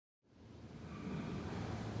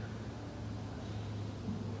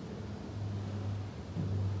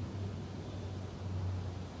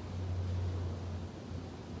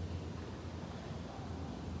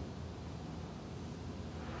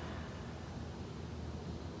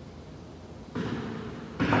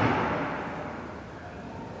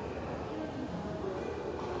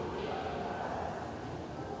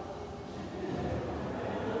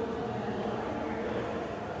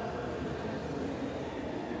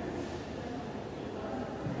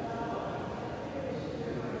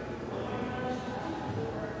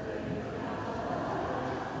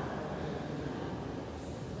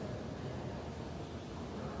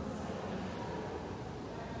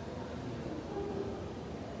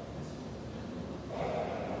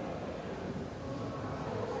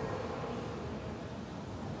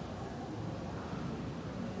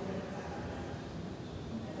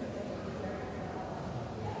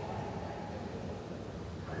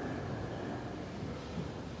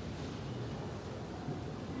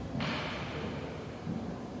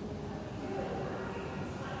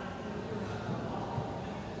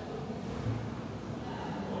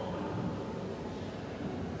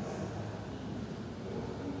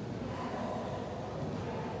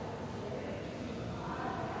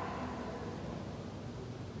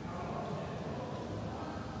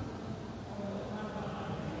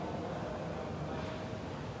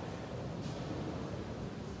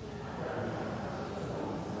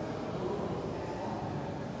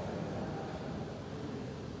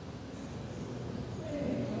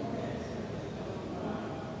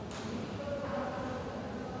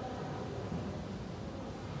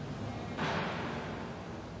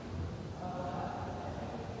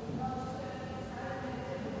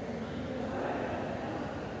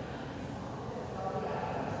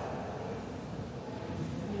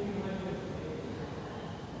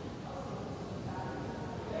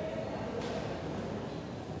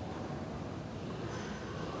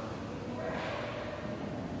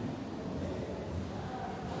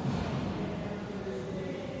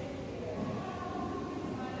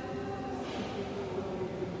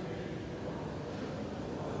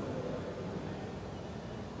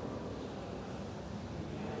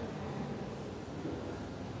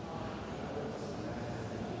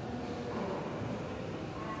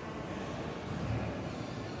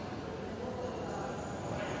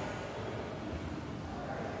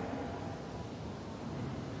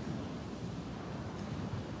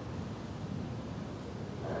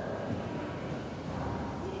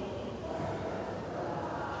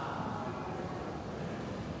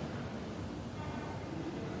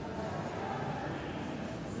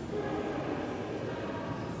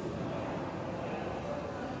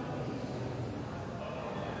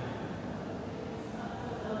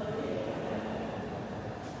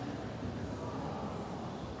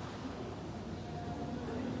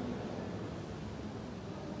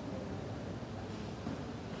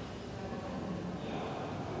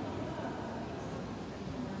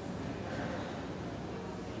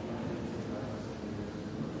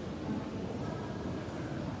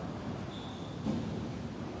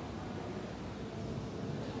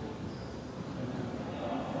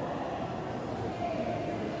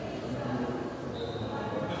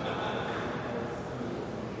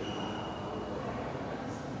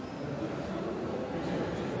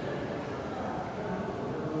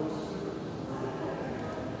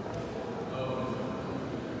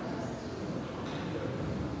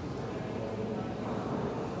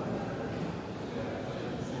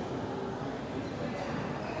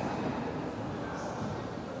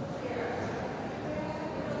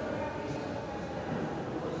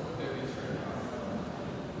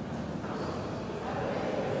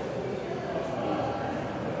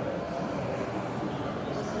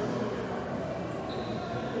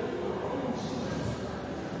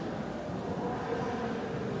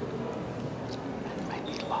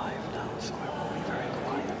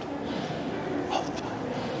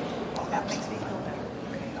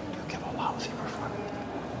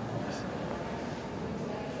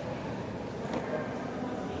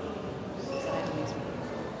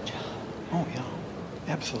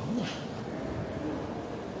Absolutely.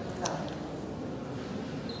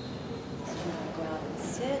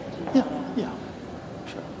 Yeah.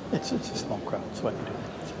 Sure. It's a small crowd. That's why you do it.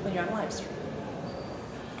 When you're on live stream.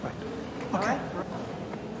 Right. All right.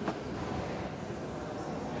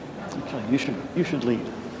 Okay. You should lead.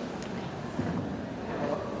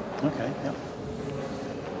 Okay. Yeah.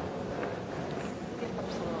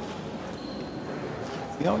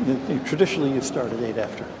 Traditionally you start at 8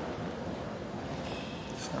 after.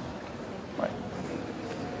 So, right.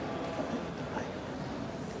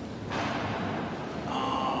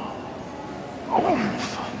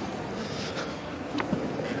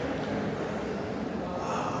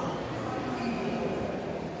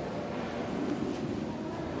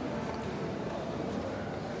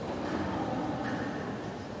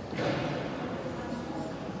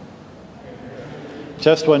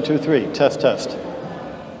 Test 1, 2, 3. Test.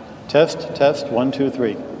 Test 1, 2,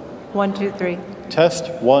 3. 1, 2, 3. Test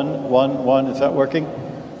 1, 1, 1. Is that working?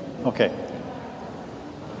 Okay.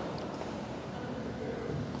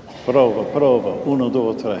 Prova. 1,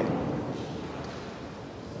 2, 3.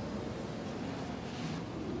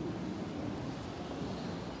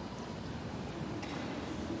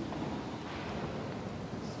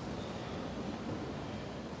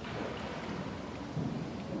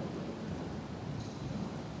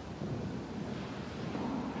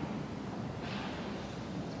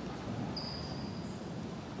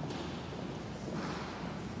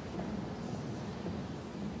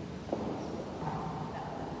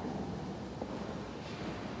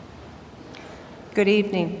 Good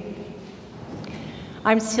evening.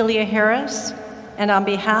 I'm Celia Harris, and on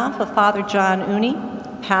behalf of Father John Uni,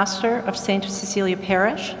 pastor of St. Cecilia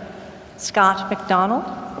Parish, Scott McDonald,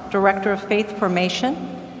 director of Faith Formation,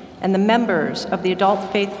 and the members of the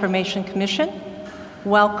Adult Faith Formation Commission,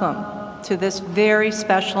 welcome to this very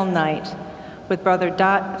special night with Brother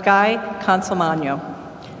Guy Consolmagno,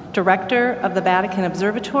 director of the Vatican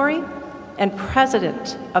Observatory and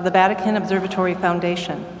president of the Vatican Observatory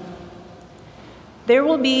Foundation. There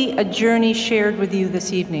will be a journey shared with you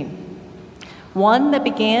this evening, one that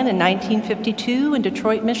began in 1952 in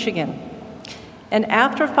Detroit, Michigan, and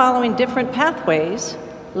after following different pathways,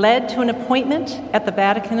 led to an appointment at the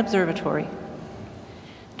Vatican Observatory.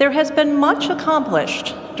 There has been much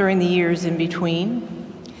accomplished during the years in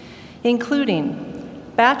between,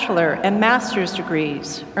 including Bachelor and Master's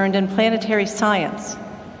degrees earned in planetary science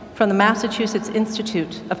from the Massachusetts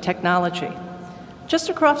Institute of Technology, just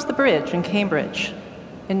across the bridge in Cambridge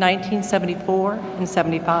in 1974 and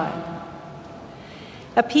 75.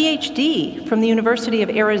 A PhD from the University of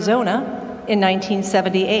Arizona in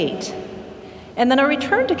 1978, and then a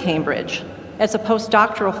return to Cambridge as a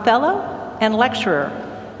postdoctoral fellow and lecturer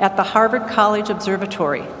at the Harvard College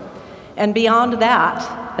Observatory, and beyond that,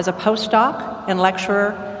 as a postdoc and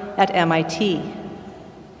lecturer at MIT.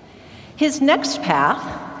 His next path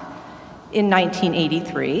in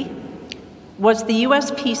 1983 was the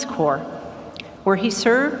U.S. Peace Corps, where he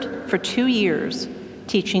served for 2 years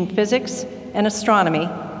teaching physics and astronomy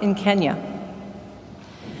in Kenya.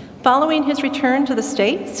 Following his return to the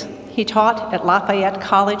States, he taught at Lafayette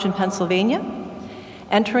College in Pennsylvania,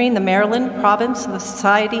 entering the Maryland province of the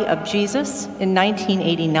Society of Jesus in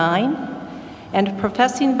 1989, and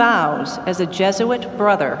professing vows as a Jesuit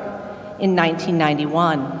brother in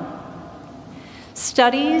 1991.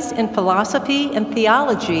 Studies in philosophy and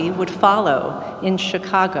theology would follow in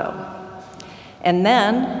Chicago, and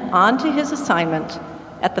then on to his assignment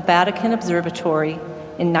at the Vatican Observatory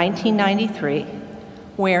in 1993,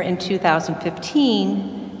 where in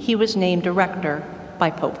 2015 he was named director by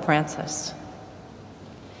Pope Francis.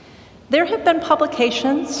 There have been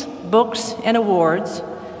publications, books, and awards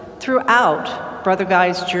throughout Brother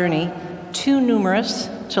Guy's journey, too numerous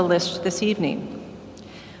to list this evening.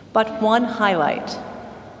 But one highlight.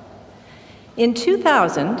 In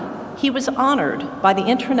 2000, he was honored by the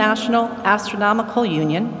International Astronomical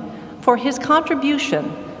Union for his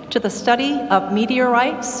contribution to the study of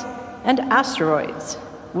meteorites and asteroids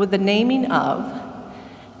with the naming of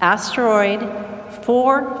Asteroid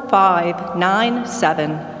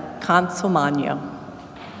 4597 Consolmagno.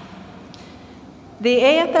 The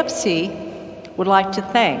AFFC would like to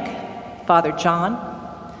thank Father John,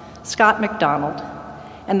 Scott McDonald,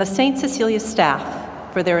 and the St. Cecilia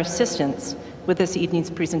staff for their assistance with this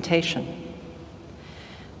evening's presentation.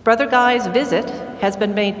 Brother Guy's visit has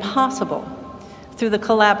been made possible through the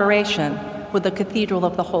collaboration with the Cathedral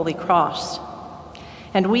of the Holy Cross,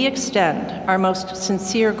 and we extend our most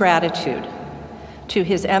sincere gratitude to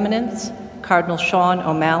His Eminence, Cardinal Sean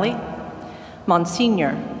O'Malley,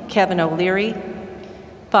 Monsignor Kevin O'Leary,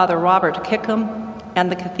 Father Robert Kickham,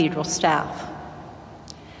 and the Cathedral staff.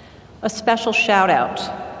 A special shout out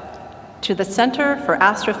to the Center for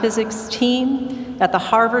Astrophysics team at the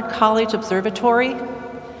Harvard College Observatory,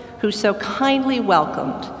 who so kindly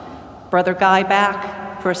welcomed Brother Guy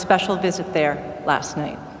back for a special visit there last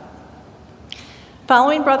night.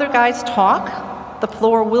 Following Brother Guy's talk, the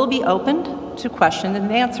floor will be opened to questions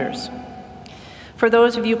and answers. For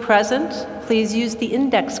those of you present, please use the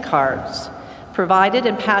index cards provided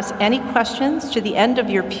and pass any questions to the end of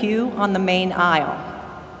your pew on the main aisle.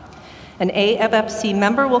 An AFFC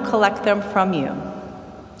member will collect them from you.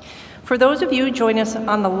 For those of you who join us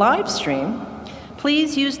on the live stream,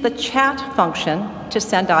 please use the chat function to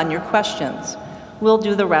send on your questions. We'll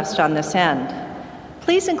do the rest on this end.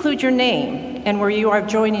 Please include your name and where you are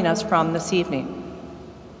joining us from this evening.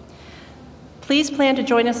 Please plan to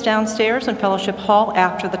join us downstairs in Fellowship Hall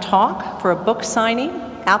after the talk for a book signing,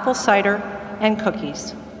 apple cider, and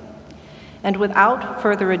cookies. And without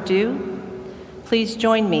further ado, please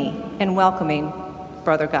join me in welcoming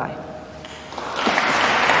Brother Guy.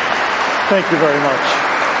 Thank you very much.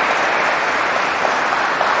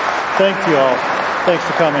 Thank you all. Thanks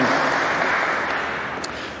for coming.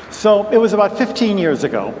 So it was about 15 years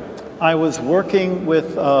ago. I was working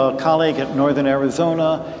with a colleague at Northern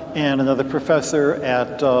Arizona and another professor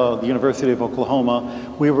at the University of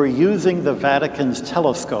Oklahoma. We were using the Vatican's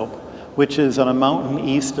telescope, which is on a mountain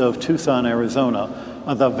east of Tucson, Arizona,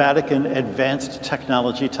 the Vatican Advanced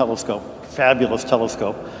Technology Telescope. Fabulous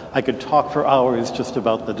telescope. I could talk for hours just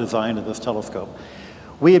about the design of this telescope.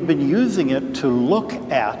 We had been using it to look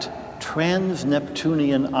at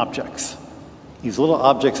trans-Neptunian objects. These little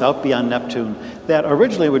objects out beyond Neptune that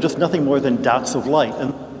originally were just nothing more than dots of light.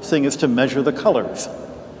 And the thing is to measure the colors.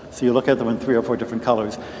 So you look at them in 3 or 4 different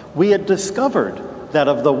colors. We had discovered that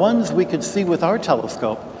of the ones we could see with our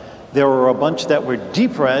telescope, there were a bunch that were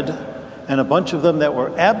deep red and a bunch of them that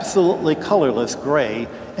were absolutely colorless gray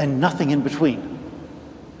and nothing in between.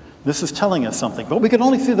 This is telling us something, but we could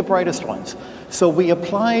only see the brightest ones. So we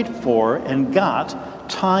applied for and got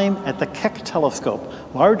time at the Keck telescope,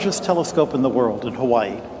 largest telescope in the world in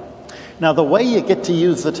Hawaii. Now the way you get to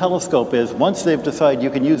use the telescope is once they've decided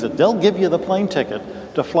you can use it, they'll give you the plane ticket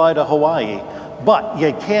to fly to Hawaii, but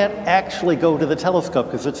you can't actually go to the telescope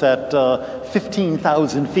because it's at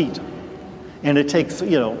 15,000 feet. And it takes,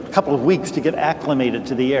 a couple of weeks to get acclimated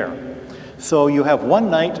to the air. So you have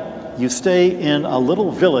one night, you stay in a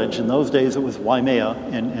little village. In those days, it was Waimea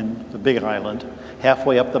in the Big Island,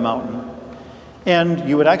 halfway up the mountain. And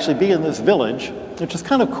you would actually be in this village, which is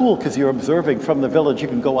kind of cool because you're observing from the village. You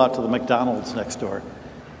can go out to the McDonald's next door,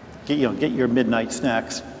 get your midnight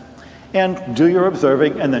snacks, and do your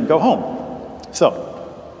observing, and then go home. So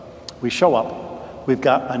we show up. We've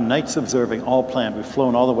got a night's observing all planned. We've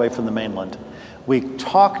flown all the way from the mainland. We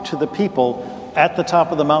talk to the people at the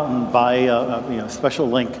top of the mountain by a special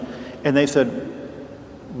link, and they said,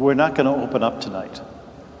 "We're not going to open up tonight.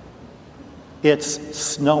 It's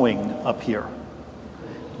snowing up here."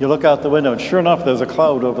 You look out the window, and sure enough, there's a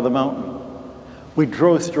cloud over the mountain. We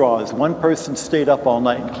drew straws. One person stayed up all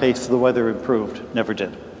night in case the weather improved. Never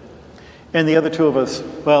did. And the other 2 of us,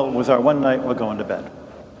 well, it was our one night, we're going to bed.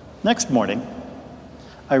 Next morning,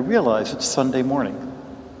 I realize it's Sunday morning.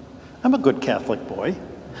 I'm a good Catholic boy,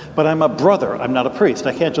 but I'm a brother. I'm not a priest.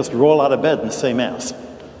 I can't just roll out of bed and say Mass.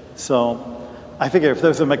 So I figure if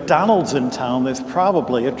there's a McDonald's in town, there's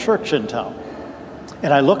probably a church in town.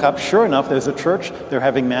 And I look up, sure enough, there's a church. They're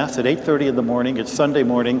having Mass at 8:30 in the morning. It's Sunday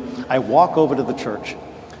morning. I walk over to the church.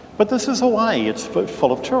 But this is Hawaii. It's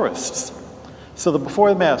full of tourists. So before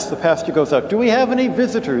the Mass, the pastor goes out, "Do we have any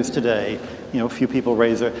visitors today?" A few people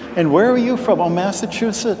raise their, "And where are you from?" "Oh,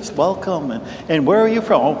 Massachusetts, welcome." And where are you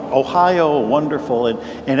from?" "Oh, Ohio, wonderful."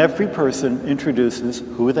 And every person introduces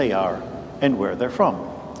who they are and where they're from.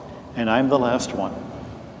 And I'm the last one.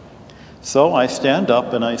 So I stand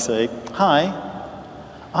up and I say, "Hi,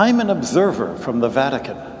 I'm an observer from the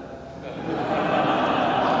Vatican."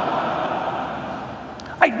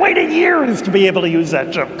 I waited years to be able to use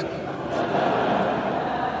that joke.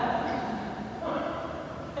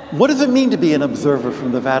 What does it mean to be an observer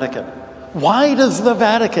from the Vatican? Why does the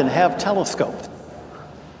Vatican have telescopes?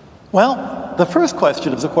 Well, the first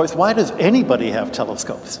question is, of course, why does anybody have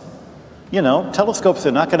telescopes? Telescopes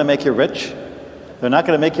are not going to make you rich. They're not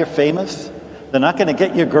going to make you famous. They're not going to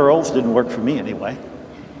get you girls. Didn't work for me anyway.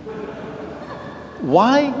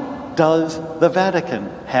 Why does the Vatican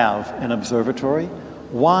have an observatory?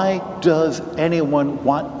 Why does anyone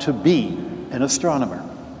want to be an astronomer?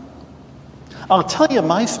 I'll tell you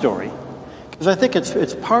my story, because I think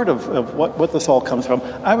it's part of what this all comes from.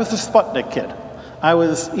 I was a Sputnik kid. I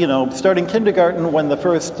was, starting kindergarten when the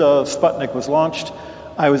first Sputnik was launched.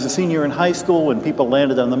 I was a senior in high school when people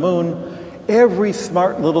landed on the moon. Every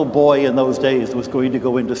smart little boy in those days was going to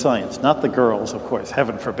go into science. Not the girls, of course,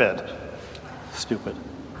 heaven forbid. Stupid.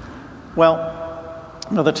 Well,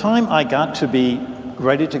 by the time I got to be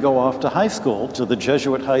ready to go off to high school, to the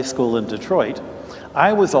Jesuit high school in Detroit,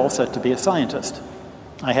 I was all set to be a scientist.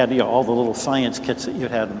 I had, all the little science kits that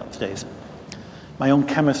you'd had in those days. My own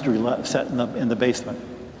chemistry lab set in the basement.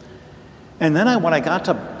 And then when I got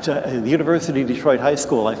to the University of Detroit High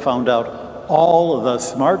School, I found out all of the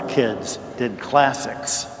smart kids did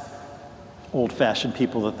classics, old-fashioned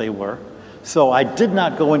people that they were. So I did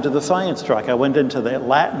not go into the science track. I went into the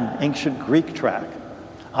Latin, ancient Greek track.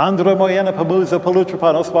 Andra moyena pamuza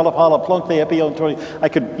palutrapanos palapala plunk the epiontori. I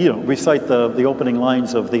could, recite the opening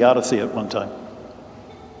lines of the Odyssey at one time.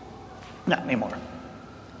 Not anymore.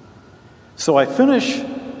 So I finish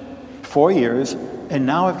 4 years, and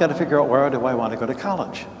now I've got to figure out where do I want to go to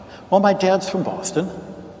college. Well, my dad's from Boston.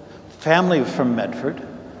 Family was from Medford.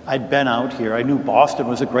 I'd been out here. I knew Boston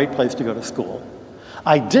was a great place to go to school.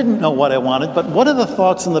 I didn't know what I wanted, but one of the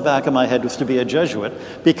thoughts in the back of my head was to be a Jesuit,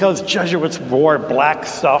 because Jesuits wore black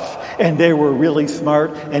stuff, and they were really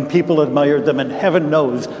smart, and people admired them, and heaven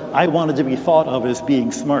knows I wanted to be thought of as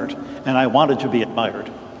being smart, and I wanted to be admired.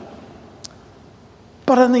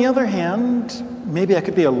 But on the other hand, maybe I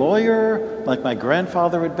could be a lawyer like my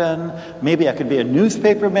grandfather had been. Maybe I could be a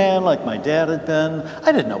newspaper man like my dad had been.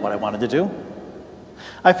 I didn't know what I wanted to do.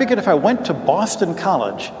 I figured if I went to Boston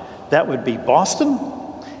College, that would be Boston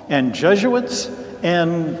and Jesuits,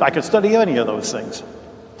 and I could study any of those things.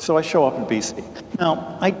 So I show up in BC.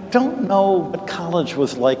 Now, I don't know what college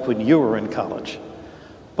was like when you were in college,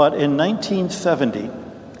 but in 1970,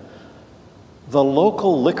 the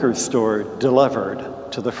local liquor store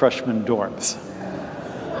delivered to the freshman dorms.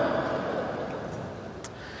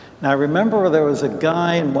 Now, I remember there was a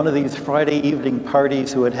guy in one of these Friday evening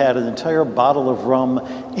parties who had an entire bottle of rum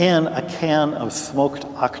and a can of smoked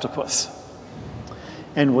octopus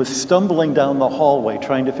and was stumbling down the hallway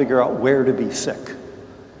trying to figure out where to be sick.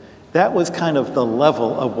 That was kind of the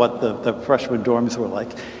level of what the freshman dorms were like.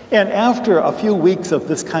 And after a few weeks of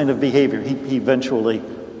this kind of behavior, he eventually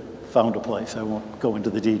found a place. I won't go into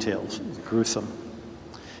the details. It was gruesome.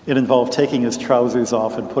 It involved taking his trousers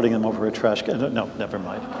off and putting them over a trash can. No, never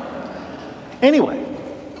mind. Anyway,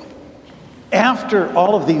 after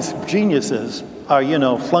all of these geniuses are,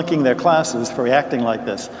 flunking their classes for acting like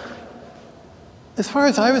this, as far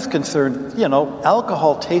as I was concerned,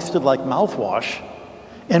 alcohol tasted like mouthwash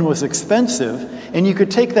and was expensive, and you could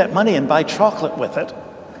take that money and buy chocolate with it.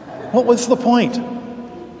 What was the point?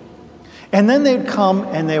 And then they'd come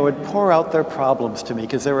and they would pour out their problems to me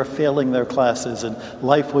because they were failing their classes and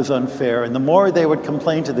life was unfair. And the more they would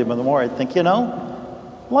complain to them, the more I'd think,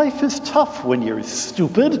 life is tough when you're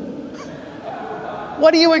stupid.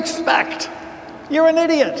 What do you expect? You're an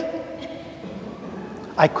idiot.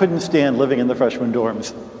 I couldn't stand living in the freshman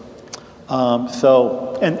dorms.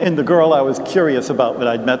 And the girl I was curious about when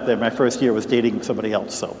I'd met there my first year was dating somebody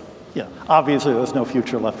else, so. Yeah, obviously there was no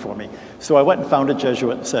future left for me. So I went and found a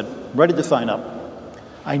Jesuit and said, ready to sign up.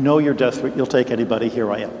 I know you're desperate. You'll take anybody. Here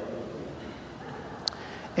I am.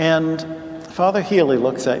 And Father Healy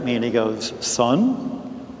looks at me and he goes,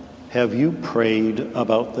 son, have you prayed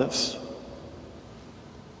about this?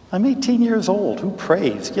 I'm 18 years old. Who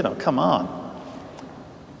prays? Come on.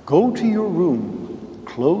 Go to your room,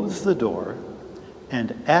 close the door,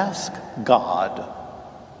 and ask God.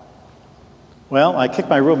 Well, I kicked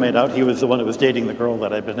my roommate out. He was the one who was dating the girl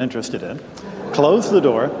that I'd been interested in. Closed the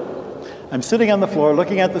door. I'm sitting on the floor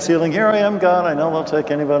looking at the ceiling. Here I am, God. I know they'll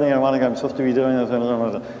take anybody. I'm supposed to be doing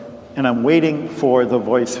this. And I'm waiting for the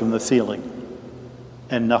voice from the ceiling.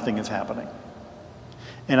 And nothing is happening.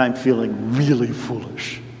 And I'm feeling really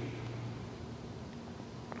foolish.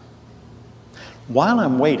 While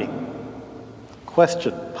I'm waiting, a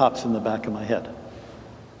question pops in the back of my head.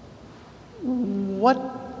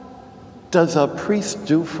 What does a priest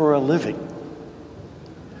do for a living?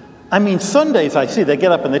 I mean, Sundays I see they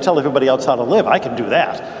get up and they tell everybody else how to live. I can do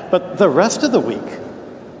that. But the rest of the week,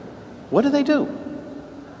 what do they do?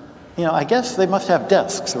 I guess they must have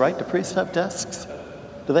desks, right? Do priests have desks?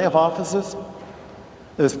 Do they have offices?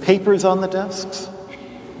 There's papers on the desks.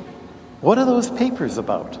 What are those papers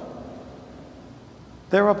about?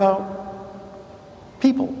 They're about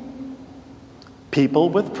people. People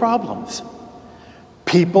with problems.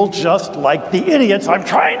 People just like the idiots I'm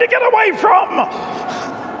trying to get away from.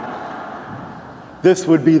 This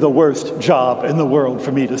would be the worst job in the world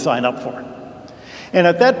for me to sign up for. And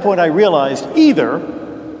at that point I realized either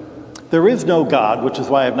there is no God, which is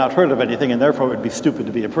why I've not heard of anything and therefore it would be stupid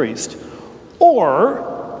to be a priest,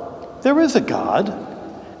 or there is a God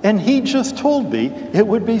And he just told me it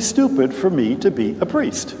would be stupid for me to be a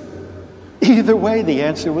priest. Either way, the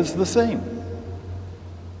answer was the same.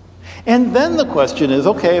 And then the question is,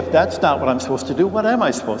 okay, if that's not what I'm supposed to do, what am I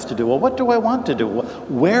supposed to do? Well, what do I want to do?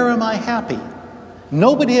 Where am I happy?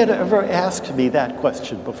 Nobody had ever asked me that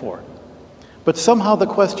question before. But somehow the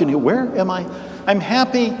question, where am I? I'm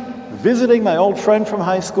happy visiting my old friend from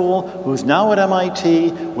high school who's now at MIT,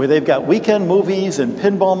 where they've got weekend movies and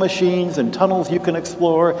pinball machines and tunnels you can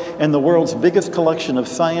explore and the world's biggest collection of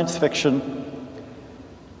science fiction.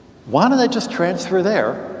 Why don't I just transfer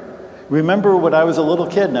there? Remember when I was a little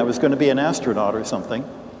kid and I was going to be an astronaut or something?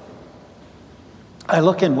 I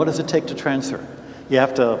look in, what does it take to transfer? You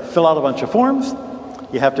have to fill out a bunch of forms,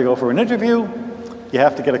 you have to go for an interview, you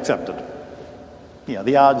have to get accepted.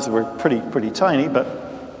 The odds were pretty tiny,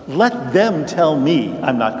 but let them tell me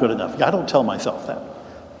I'm not good enough. I don't tell myself that.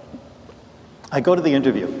 I go to the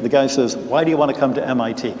interview. The guy says, why do you want to come to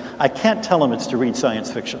MIT? I can't tell him it's to read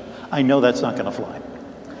science fiction. I know that's not going to fly.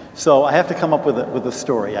 So I have to come up with a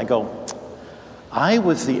story. I go, I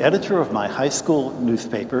was the editor of my high school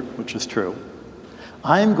newspaper, which is true.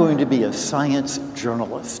 I'm going to be a science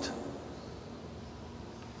journalist.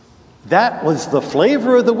 That was the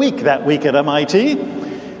flavor of the week that week at MIT.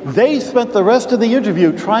 They spent the rest of the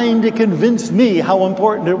interview trying to convince me how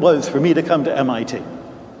important it was for me to come to MIT.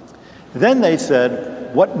 Then they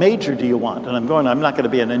said, what major do you want? And I'm going, I'm not going to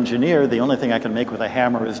be an engineer. The only thing I can make with a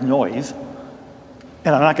hammer is noise.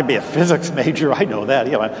 And I'm not going to be a physics major. I know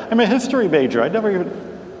that. I'm a history major.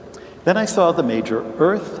 Then I saw the major,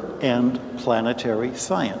 Earth and Planetary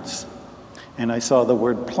Science. And I saw the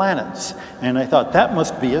word planets. And I thought, that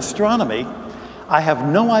must be astronomy. I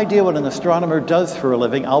have no idea what an astronomer does for a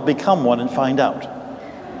living. I'll become one and find out.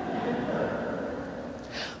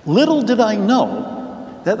 Little did I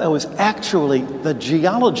know that was actually the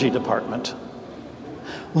geology department.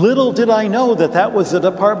 Little did I know that that was the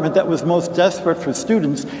department that was most desperate for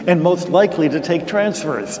students and most likely to take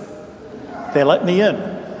transfers. They let me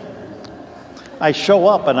in. I show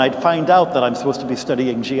up and I'd find out that I'm supposed to be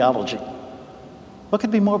studying geology. What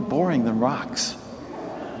could be more boring than rocks?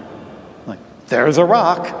 Like, there's a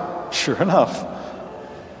rock, sure enough.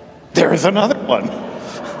 There's another one.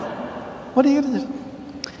 What are you going to do?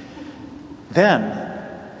 Then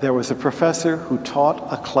there was a professor who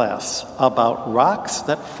taught a class about rocks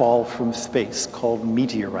that fall from space called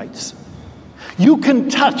meteorites. You can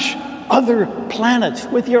touch other planets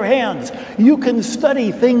with your hands. You can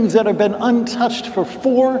study things that have been untouched for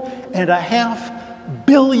 4.5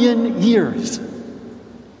 billion years.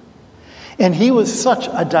 And he was such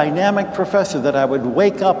a dynamic professor that I would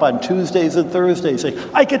wake up on Tuesdays and Thursdays saying,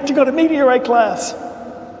 I get to go to meteorite class.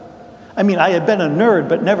 I mean, I had been a nerd,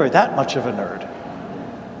 but never that much of a nerd.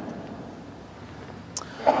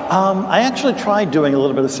 I actually tried doing a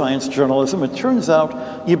little bit of science journalism. It turns out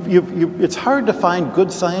it's hard to find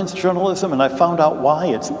good science journalism, and I found out why.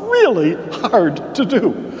 It's really hard to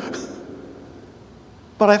do.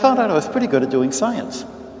 But I found out I was pretty good at doing science.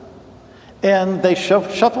 And they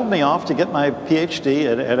shuffled me off to get my PhD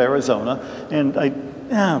at Arizona, and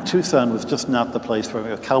Tucson was just not the place for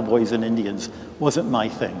me. Cowboys and Indians wasn't my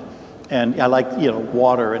thing. And I like,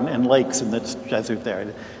 water and lakes, and that's Jesuit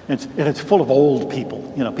there. And it's full of old people,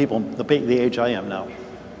 people the age I am now.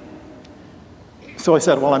 So I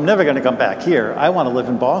said, well, I'm never going to come back here. I want to live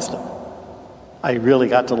in Boston. I really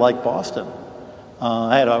got to like Boston.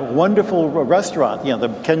 I had a wonderful restaurant, the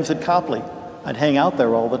Ken's at Copley. I'd hang out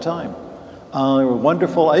there all the time. A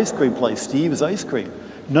wonderful ice cream place, Steve's Ice Cream.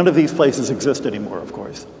 None of these places exist anymore, of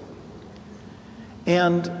course.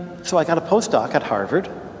 And so I got a postdoc at Harvard,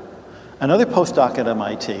 another postdoc at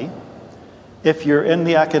MIT. If you're in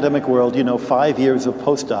the academic world, 5 years of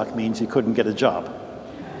postdoc means you couldn't get a job.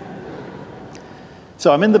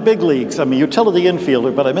 So I'm in the big leagues. I'm a utility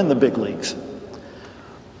infielder, but I'm in the big leagues.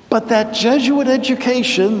 But that Jesuit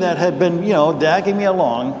education that had been, dragging me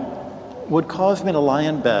along would cause me to lie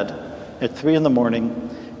in bed at 3 in the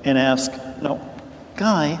morning and ask,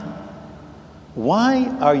 Guy, why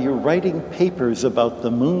are you writing papers about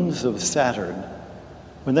the moons of Saturn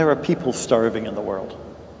when there are people starving in the world?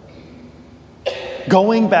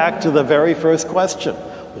 Going back to the very first question,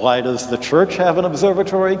 why does the church have an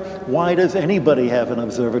observatory? Why does anybody have an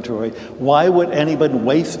observatory? Why would anybody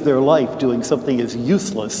waste their life doing something as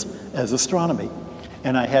useless as astronomy?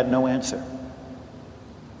 And I had no answer.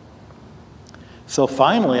 So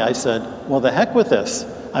finally I said, well, the heck with this.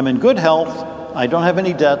 I'm in good health. I don't have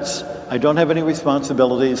any debts. I don't have any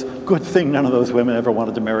responsibilities. Good thing none of those women ever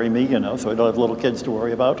wanted to marry me, so I don't have little kids to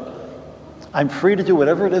worry about. I'm free to do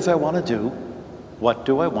whatever it is I want to do. What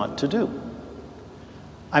do I want to do?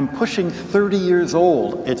 I'm pushing 30 years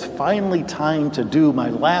old. It's finally time to do my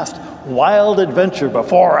last wild adventure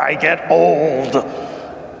before I get old.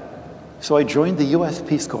 So I joined the U.S.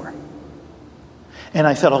 Peace Corps. And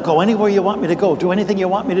I said, I'll go anywhere you want me to go, do anything you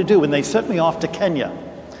want me to do. And they sent me off to Kenya.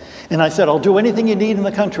 And I said, I'll do anything you need in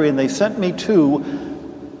the country. And they sent me to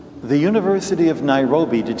the University of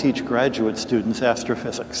Nairobi to teach graduate students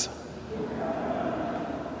astrophysics,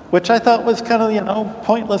 which I thought was kind of,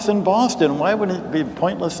 pointless in Boston. Why would it be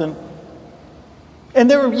pointless in... And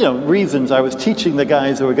there were, reasons. I was teaching the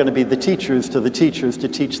guys who were going to be the teachers to teach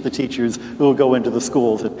the teachers who will go into the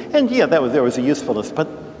schools. And yeah, there was a usefulness. But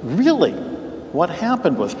really, what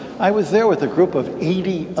happened was I was there with a group of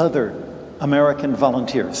 80 other American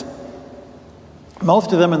volunteers,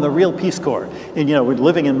 most of them in the real Peace Corps. And, we're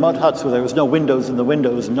living in mud huts where there was no windows in the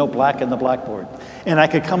windows and no black in the blackboard. And I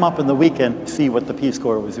could come up in the weekend, see what the Peace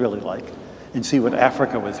Corps was really like, and see what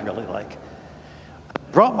Africa was really like.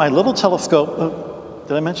 Brought my little telescope.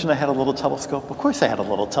 Did I mention I had a little telescope? Of course I had a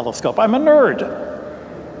little telescope. I'm a nerd.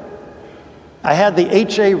 I had the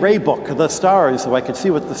H.A. Ray book, the stars, so I could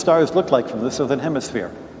see what the stars looked like from the southern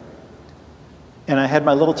hemisphere. And I had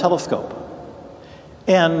my little telescope.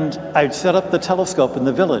 And I'd set up the telescope in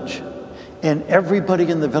the village, and everybody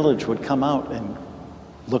in the village would come out and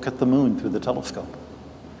look at the moon through the telescope,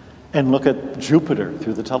 and look at Jupiter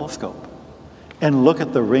through the telescope, and look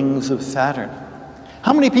at the rings of Saturn.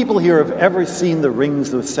 How many people here have ever seen the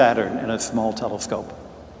rings of Saturn in a small telescope?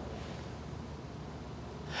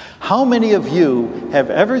 How many of you have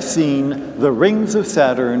ever seen the rings of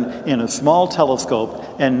Saturn in a small telescope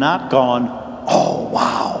and not gone, oh,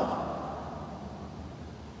 wow?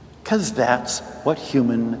 Because that's what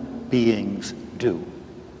human beings do.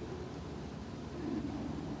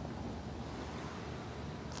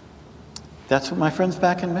 That's what my friends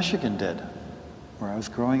back in Michigan did, where I was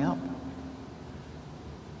growing up.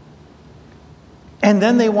 And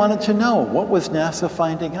then they wanted to know, what was NASA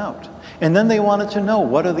finding out? And then they wanted to know,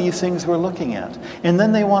 what are these things we're looking at? And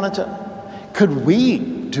then they wanted to, could we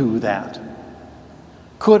do that?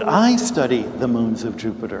 Could I study the moons of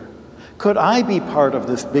Jupiter? Could I be part of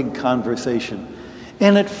this big conversation?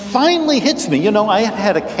 And it finally hits me. I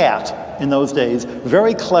had a cat in those days,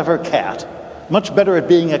 very clever cat, much better at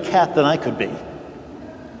being a cat than I could be.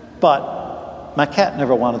 But my cat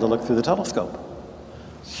never wanted to look through the telescope.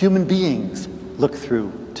 Human beings look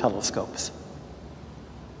through telescopes.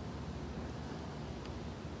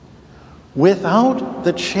 Without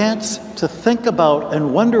the chance to think about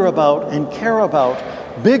and wonder about and care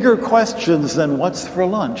about bigger questions than what's for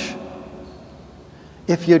lunch,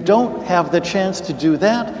 if you don't have the chance to do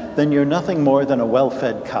that, then you're nothing more than a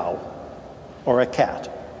well-fed cow or a cat.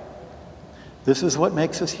 This is what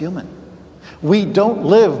makes us human. We don't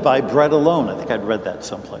live by bread alone. I think I'd read that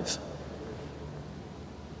someplace.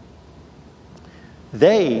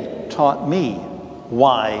 They taught me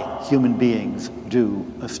why human beings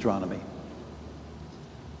do astronomy.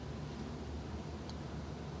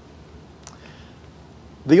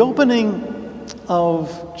 The opening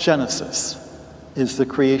of Genesis is the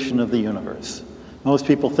creation of the universe. Most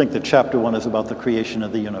people think that chapter 1 is about the creation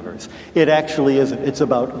of the universe. It actually isn't. It's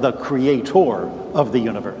about the creator of the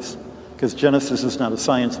universe. Because Genesis is not a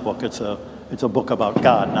science book. It's a book about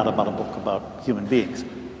God, not about a book about human beings,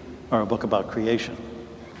 or a book about creation.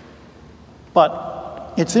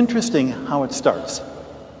 But it's interesting how it starts.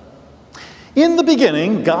 In the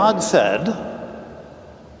beginning, God said,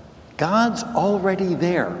 God's already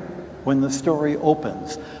there when the story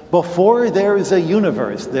opens. Before there is a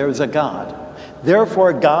universe, there is a God.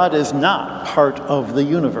 Therefore, God is not part of the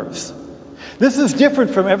universe. This is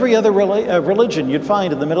different from every other religion you'd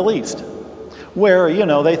find in the Middle East, where,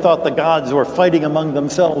 they thought the gods were fighting among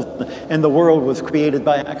themselves and the world was created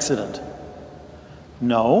by accident.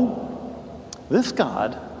 No, this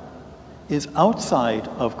God is outside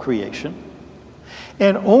of creation,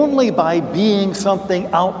 and only by being something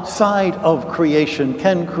outside of creation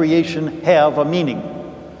can creation have a meaning.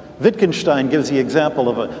 Wittgenstein gives the example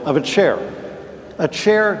of a chair. A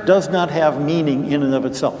chair does not have meaning in and of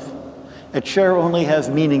itself. A chair only has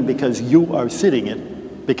meaning because you are sitting in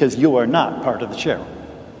it, because you are not part of the chair.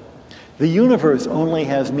 The universe only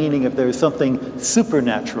has meaning if there is something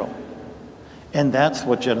supernatural. And that's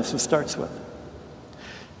what Genesis starts with.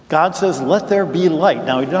 God says, let there be light.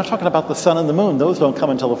 Now, we're not talking about the sun and the moon. Those don't come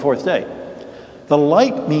until the fourth day. The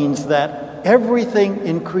light means that everything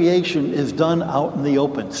in creation is done out in the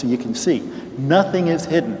open, so you can see. Nothing is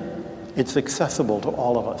hidden. It's accessible to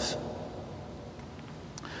all of us.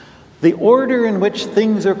 The order in which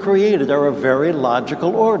things are created are a very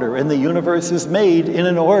logical order, and the universe is made in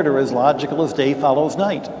an order as logical as day follows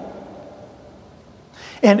night.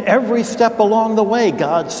 And every step along the way,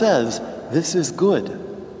 God says, this is good.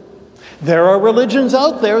 There are religions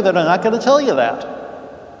out there that are not going to tell you that.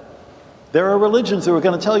 There are religions that are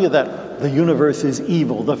going to tell you that the universe is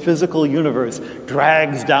evil, the physical universe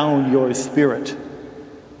drags down your spirit.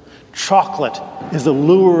 Chocolate is a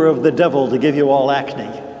lure of the devil to give you all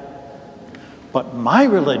acne. But my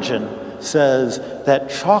religion says that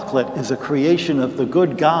chocolate is a creation of the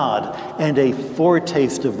good God and a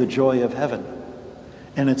foretaste of the joy of heaven.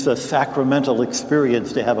 And it's a sacramental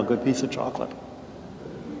experience to have a good piece of chocolate.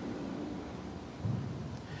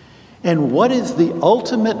 And what is the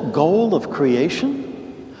ultimate goal of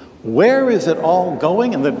creation? Where is it all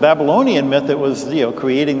going? In the Babylonian myth, it was,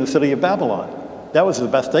 creating the city of Babylon. That was the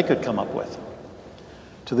best they could come up with.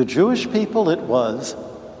 To the Jewish people, it was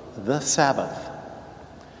the Sabbath.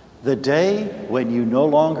 The day when you no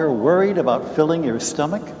longer worried about filling your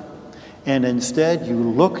stomach, and instead you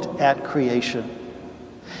looked at creation.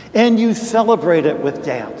 And you celebrate it with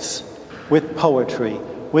dance, with poetry,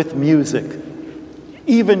 with music,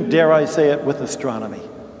 even, dare I say it, with astronomy.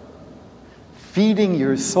 Feeding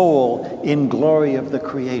your soul in glory of the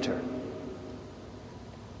Creator.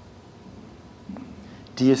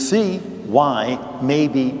 Do you see why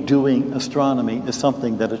maybe doing astronomy is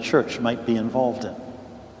something that a church might be involved in?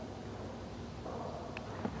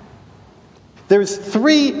 There's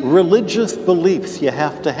 3 religious beliefs you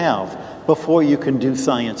have to have before you can do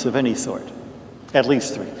science of any sort. At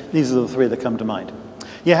least 3. These are the 3 that come to mind.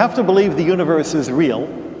 You have to believe the universe is real,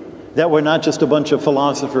 that we're not just a bunch of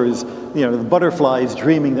philosophers, the butterflies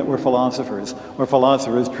dreaming that we're philosophers, or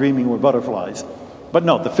philosophers dreaming we're butterflies. But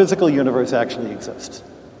no, the physical universe actually exists.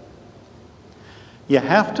 You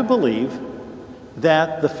have to believe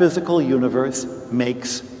that the physical universe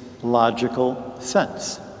makes logical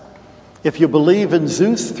sense. If you believe in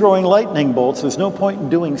Zeus throwing lightning bolts, there's no point in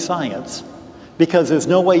doing science, because there's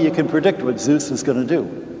no way you can predict what Zeus is going to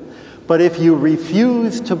do. But if you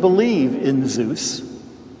refuse to believe in Zeus,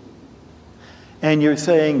 and you're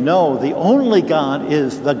saying, no, the only God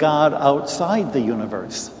is the God outside the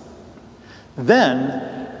universe,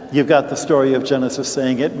 then you've got the story of Genesis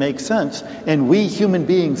saying it makes sense, and we human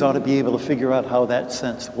beings ought to be able to figure out how that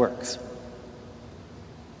sense works.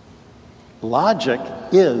 Logic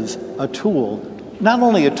is a tool, not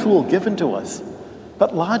only a tool given to us,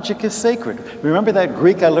 but logic is sacred. Remember that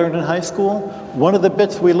Greek I learned in high school? One of the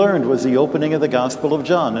bits we learned was the opening of the Gospel of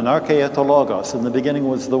John, in archeia to logos. In the beginning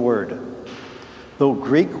was the Word. The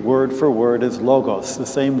Greek word for word is logos, the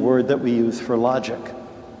same word that we use for logic.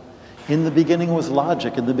 In the beginning was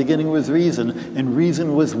logic, in the beginning was reason, and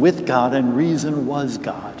reason was with God, and reason was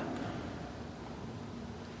God.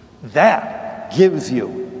 That gives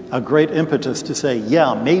you a great impetus to say,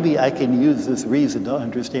 yeah, maybe I can use this reason to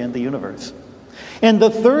understand the universe. And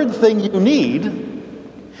the third thing you need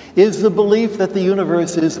is the belief that the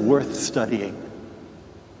universe is worth studying.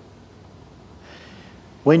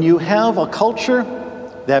 When you have a culture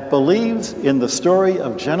that believes in the story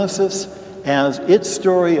of Genesis as its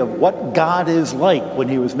story of what God is like when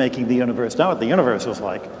he was making the universe, not what the universe was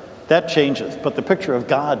like, that changes, but the picture of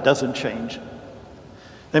God doesn't change.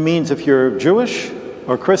 That means if you're Jewish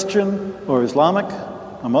or Christian or Islamic,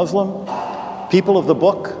 a Muslim, people of the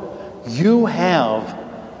book, you have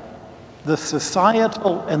the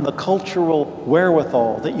societal and the cultural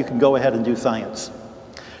wherewithal that you can go ahead and do science.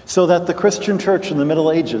 So that the Christian church in the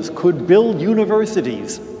Middle Ages could build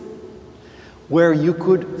universities where you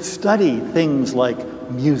could study things like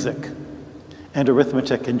music and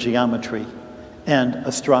arithmetic and geometry and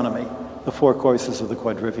astronomy, the 4 courses of the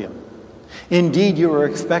quadrivium. Indeed, you were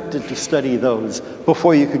expected to study those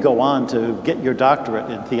before you could go on to get your doctorate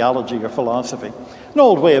in theology or philosophy. An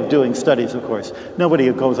old way of doing studies, of course. Nobody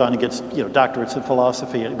who goes on and gets doctorates in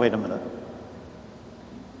philosophy. Wait a minute.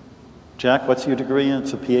 Jack, what's your degree in?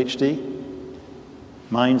 It's a PhD?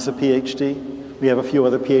 Mine's a PhD. We have a few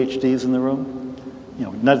other PhDs in the room.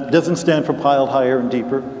 Doesn't stand for piled higher and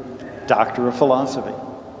deeper. Doctor of philosophy.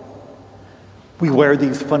 We wear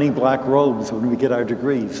these funny black robes when we get our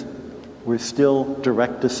degrees. We're still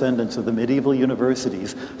direct descendants of the medieval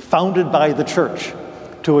universities founded by the church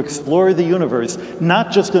to explore the universe,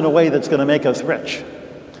 not just in a way that's going to make us rich,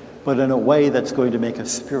 but in a way that's going to make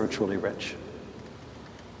us spiritually rich.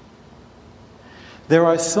 There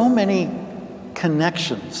are so many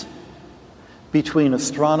connections between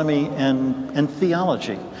astronomy and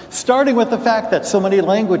theology, starting with the fact that so many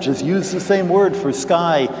languages use the same word for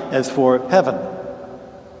sky as for heaven,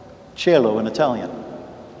 cielo in Italian.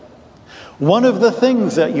 One of the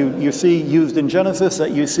things that you see used in Genesis,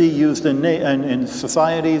 that you see used in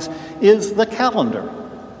societies, is the calendar.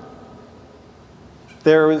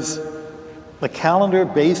 There is The calendar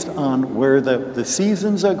based on where the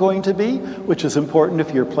seasons are going to be, which is important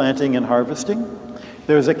if you're planting and harvesting.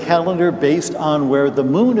 There's a calendar based on where the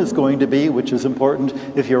moon is going to be, which is important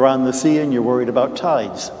if you're on the sea and you're worried about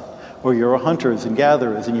tides, or you're hunters and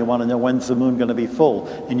gatherers and you want to know when's the moon going to be full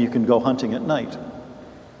and you can go hunting at night.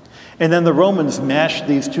 And then the Romans mashed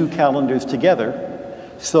these two calendars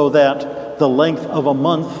together so that the length of a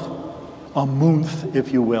month,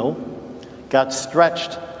 if you will, got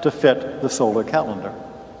stretched to fit the solar calendar.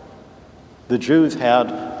 The Jews had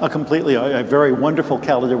a very wonderful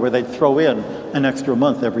calendar where they'd throw in an extra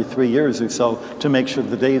month every 3 years or so to make sure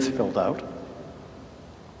the days filled out.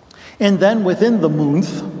 And then within the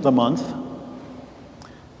month,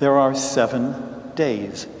 there are 7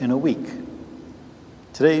 days in a week.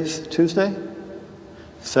 Today's Tuesday.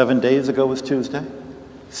 7 days ago was Tuesday.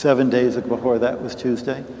 7 days before that was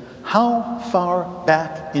Tuesday. How far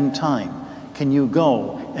back in time can you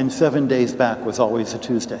go and 7 days back was always a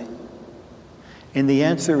Tuesday? And the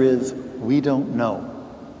answer is, we don't know,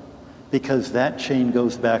 because that chain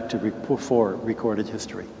goes back to before recorded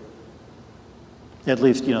history. At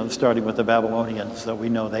least, starting with the Babylonians, so we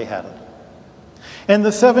know they had it. And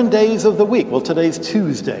the 7 days of the week, well, today's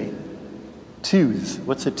Tuesday. Tews,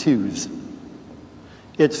 what's a Tews?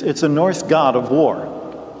 It's a Norse god of war.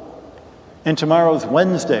 And tomorrow's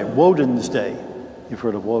Wednesday, Woden's Day. You've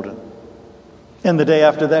heard of Woden. And the day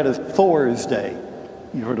after that is Thor's Day.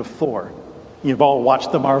 You've heard of Thor. You've all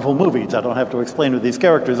watched the Marvel movies. I don't have to explain who these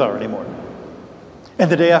characters are anymore.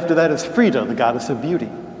 And the day after that is Frida, the goddess of beauty.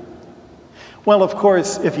 Well, of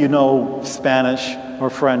course, if you know Spanish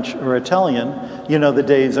or French or Italian, you know the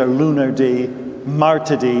days are Lunardi,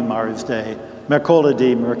 Martedi, Mars Day,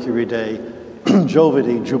 Mercolidi, Mercury Day,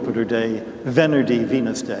 Jovidi, Jupiter Day, Venerdì,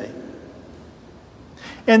 Venus Day.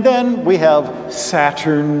 And then we have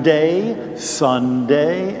Saturn Day, Sun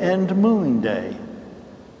Day, and Moon Day.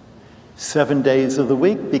 7 days of the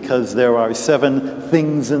week because there are 7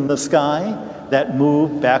 things in the sky that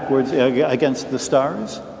move backwards against the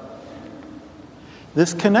stars.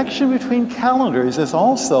 This connection between calendars is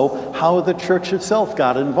also how the church itself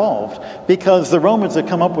got involved, because the Romans had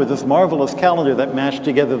come up with this marvelous calendar that mashed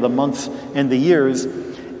together the months and the years,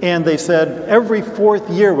 and they said every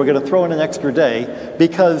 4th year we're going to throw in an extra day,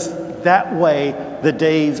 because that way the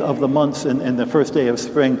days of the months and the first day of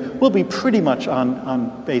spring will be pretty much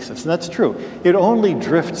on basis. And that's true. It only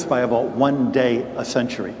drifts by about 1 day a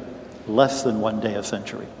century, less than 1 day a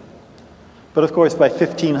century. But of course, by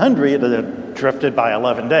 1500, it had drifted by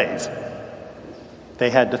 11 days. They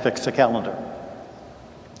had to fix the calendar.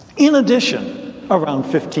 In addition,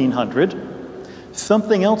 around 1500,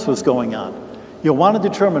 something else was going on. You want to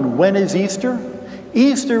determine when is Easter?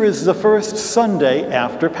 Easter is the first Sunday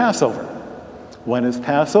after Passover. When is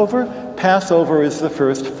Passover? Passover is the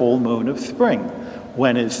first full moon of spring.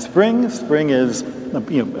 When is spring? Spring is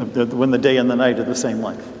when the day and the night are the same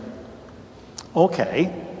length.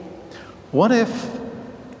 Okay. What if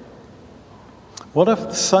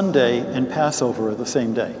Sunday and Passover are the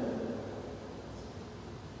same day?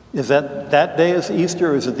 Is that day is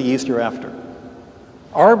Easter, or is it the Easter after?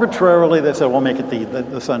 Arbitrarily, they said, we'll make it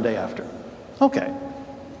the Sunday after. Okay.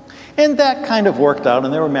 And that kind of worked out,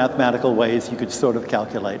 and there were mathematical ways you could sort of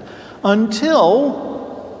calculate.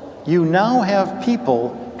 Until you now have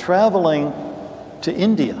people traveling to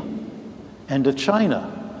India and to China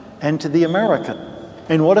and to the Americas.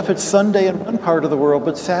 And what if it's Sunday in one part of the world,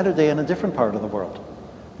 but Saturday in a different part of the world?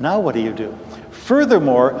 Now what do you do?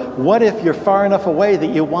 Furthermore, what if you're far enough away that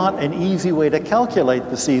you want an easy way to calculate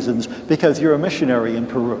the seasons because you're a missionary in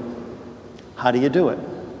Peru? How do you do it?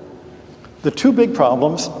 The two big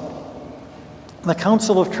problems: the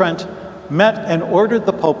Council of Trent met and ordered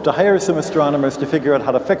the Pope to hire some astronomers to figure out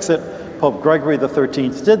how to fix it. Pope Gregory XIII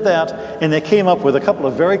did that, and they came up with a couple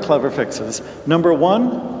of very clever fixes. Number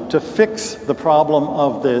one, to fix the problem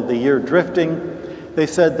of the year drifting, they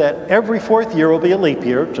said that every 4th year will be a leap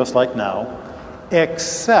year, just like now,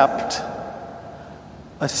 except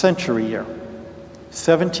a century year.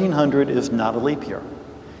 1700 is not a leap year.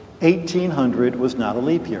 1800 was not a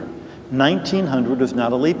leap year. 1900 is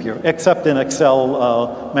not a leap year, except in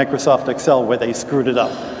Excel, Microsoft Excel, where they screwed it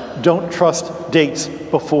up. Don't trust dates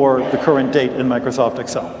before the current date in Microsoft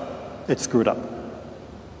Excel. It's screwed up.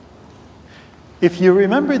 If you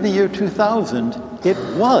remember the year 2000, it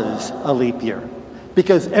was a leap year,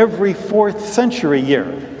 because every 4th century year,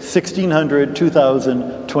 1600,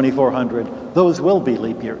 2000, 2400, those will be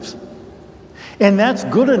leap years. And that's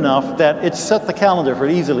good enough that it's set the calendar for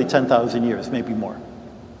easily 10,000 years, maybe more.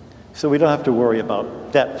 So we don't have to worry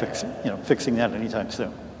about that fixing that anytime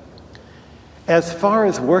soon. As far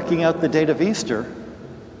as working out the date of Easter,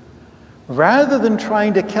 Rather than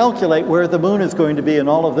trying to calculate where the moon is going to be and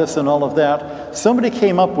all of this and all of that, somebody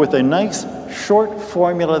came up with a nice short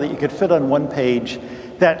formula that you could fit on one page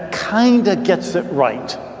that kind of gets it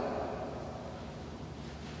right.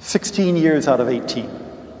 16 years out of 18.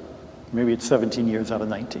 Maybe it's 17 years out of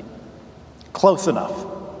 19. Close enough.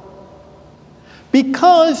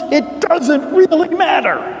 Because it doesn't really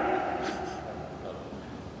matter.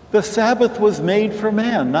 The Sabbath was made for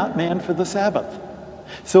man, not man for the Sabbath.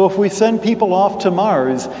 So if we send people off to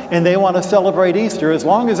Mars and they want to celebrate Easter, as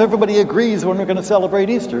long as everybody agrees when we're going to celebrate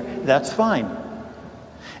Easter, that's fine.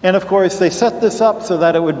 And of course, they set this up so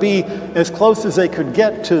that it would be as close as they could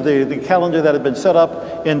get to the calendar that had been set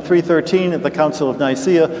up in 313 at the Council of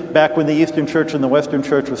Nicaea, back when the Eastern Church and the Western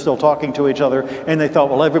Church were still talking to each other, and they thought,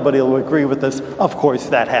 well, everybody will agree with this. Of course,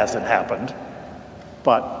 that hasn't happened.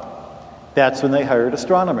 But that's when they hired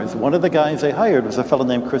astronomers. One of the guys they hired was a fellow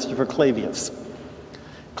named Christopher Clavius.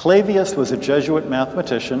 Clavius was a Jesuit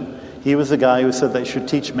mathematician. He was the guy who said they should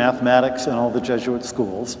teach mathematics in all the Jesuit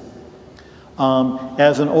schools.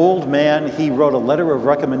 As an old man, he wrote a letter of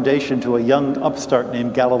recommendation to a young upstart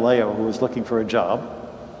named Galileo who was looking for a job.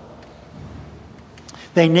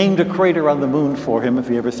 They named a crater on the moon for him. If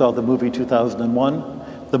you ever saw the movie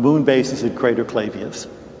 2001, the moon base is at Crater Clavius.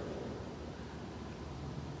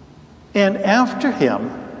 And after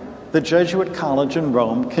him, the Jesuit college in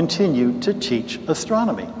Rome continued to teach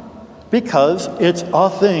astronomy because it's a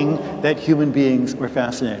thing that human beings were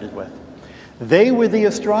fascinated with. They were the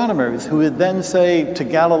astronomers who would then say to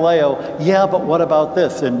Galileo, yeah, but what about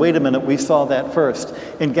this? And wait a minute, we saw that first.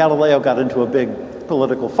 And Galileo got into a big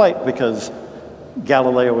political fight because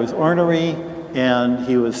Galileo was ornery, and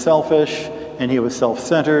he was selfish, and he was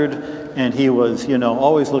self-centered, and he was,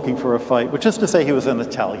 always looking for a fight, which is to say he was an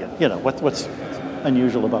Italian. What's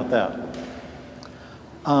unusual about that?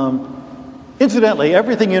 Incidentally,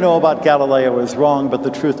 everything you know about Galileo is wrong, but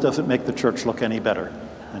the truth doesn't make the church look any better.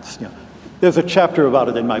 There's a chapter about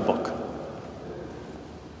it in my book.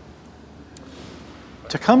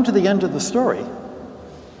 To come to the end of the story,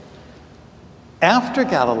 after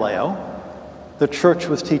Galileo, the church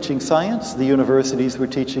was teaching science, the universities were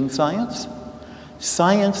teaching science.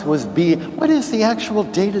 Science was what is the actual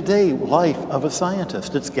day-to-day life of a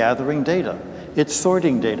scientist? It's gathering data. It's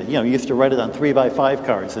sorting data. You used to write it on 3x5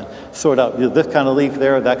 cards and sort out this kind of leaf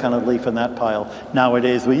there, that kind of leaf in that pile.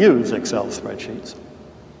 Nowadays we use Excel spreadsheets.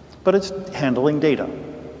 But it's handling data.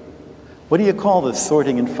 What do you call this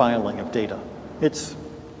sorting and filing of data? It's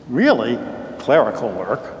really clerical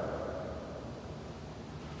work.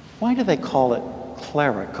 Why do they call it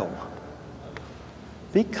clerical?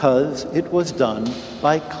 Because it was done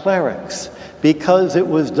by clerics. Because it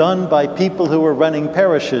was done by people who were running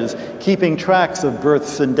parishes, keeping tracks of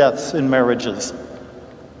births and deaths and marriages.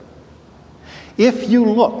 If you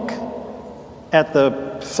look at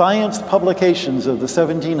the science publications of the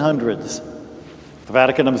 1700s, the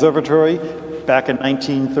Vatican Observatory, back in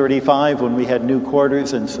 1935 when we had new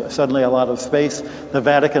quarters and suddenly a lot of space, the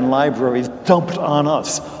Vatican libraries dumped on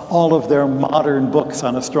us all of their modern books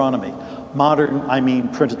on astronomy. Modern, I mean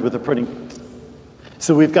printed with a printing.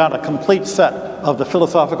 So we've got a complete set of the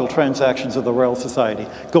philosophical transactions of the Royal Society,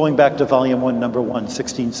 going back to volume 1, number 1,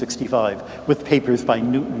 1665, with papers by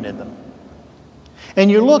Newton in them. And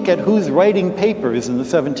you look at who's writing papers in the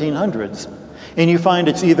 1700s, and you find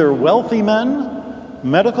it's either wealthy men,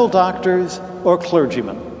 medical doctors, or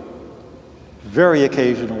clergymen. Very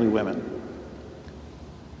occasionally women.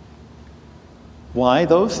 Why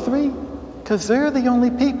those three? Because they're the only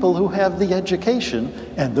people who have the education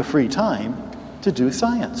and the free time to do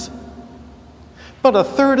science. But a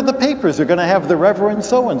third of the papers are going to have the Reverend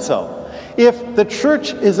so-and-so. If the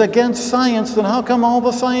church is against science, then how come all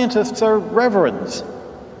the scientists are reverends?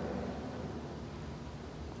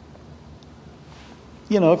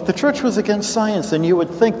 If the church was against science, then you would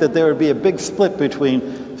think that there would be a big split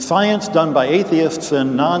between science done by atheists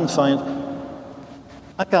and non-science.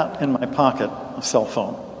 I got in my pocket a cell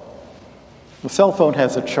phone. The cell phone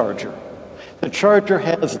has a charger. The charger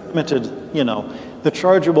has limited, the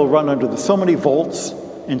charger will run under so many volts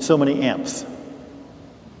and so many amps.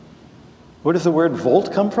 Where does the word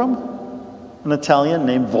volt come from? An Italian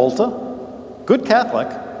named Volta, good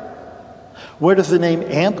Catholic. Where does the name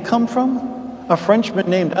amp come from? A Frenchman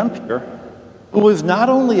named Ampere, who was not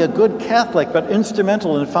only a good Catholic, but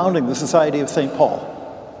instrumental in founding the Society of St. Paul.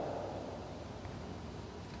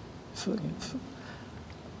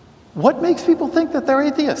 What makes people think that they're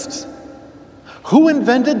atheists? Who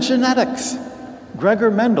invented genetics? Gregor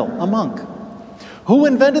Mendel, a monk. Who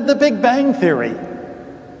invented the Big Bang Theory?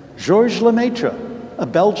 Georges Lemaitre, a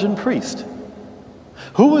Belgian priest.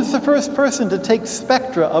 Who was the first person to take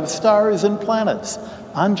spectra of stars and planets?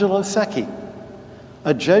 Angelo Secchi,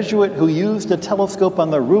 a Jesuit who used a telescope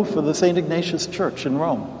on the roof of the St. Ignatius Church in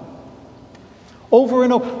Rome. Over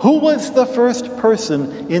and over. Who was the first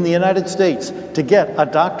person in the United States to get a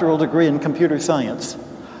doctoral degree in computer science?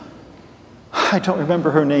 I don't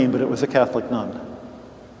remember her name, but it was a Catholic nun.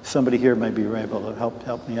 Somebody here may be able to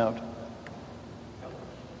help me out.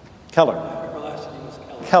 Keller. Her last name was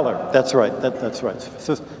Keller. Keller, that's right. That's right.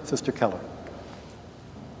 Sister Keller.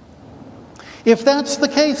 If that's the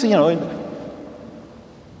case,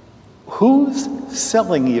 who's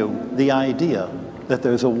selling you the idea that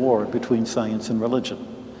there's a war between science and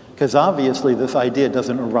religion? Because obviously this idea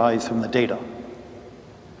doesn't arise from the data.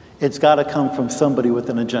 It's got to come from somebody with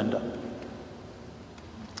an agenda.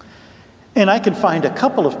 And I can find a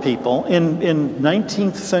couple of people. In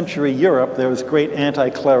 19th century Europe, there was great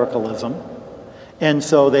anti-clericalism. And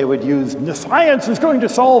so they would use, science is going to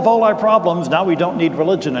solve all our problems. Now we don't need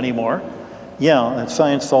religion anymore. Yeah, and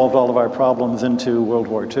science solved all of our problems into World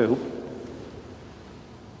War II.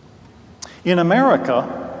 In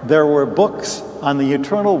America, there were books on the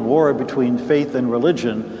eternal war between faith and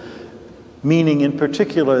religion, meaning in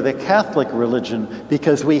particular the Catholic religion,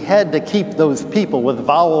 because we had to keep those people with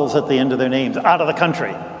vowels at the end of their names out of the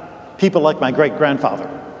country. People like my great-grandfather.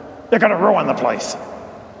 They're going to ruin the place.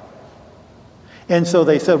 And so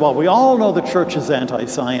they said, well, we all know the church is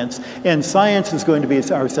anti-science, and science is going to be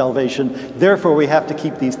our salvation. Therefore, we have to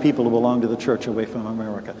keep these people who belong to the church away from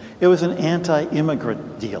America. It was an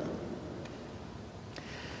anti-immigrant deal.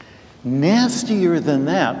 Nastier than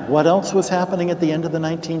that, what else was happening at the end of the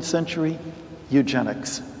 19th century?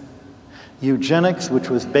 Eugenics. Eugenics, which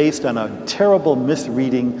was based on a terrible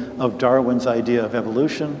misreading of Darwin's idea of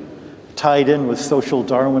evolution, tied in with social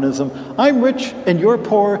Darwinism. I'm rich and you're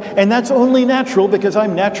poor, and that's only natural because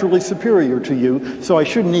I'm naturally superior to you, so I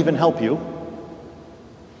shouldn't even help you.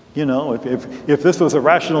 If this was a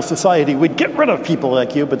rational society, we'd get rid of people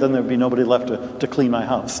like you, but then there'd be nobody left to clean my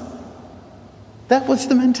house. That was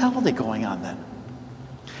the mentality going on then.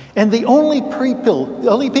 And the only people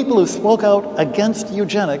who spoke out against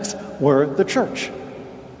eugenics were the church.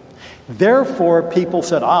 Therefore, people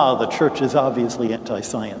said, the church is obviously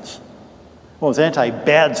anti-science. Well, it was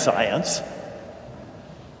anti-bad science.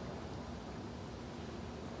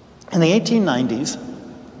 In the 1890s,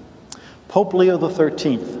 Pope Leo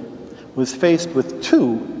XIII was faced with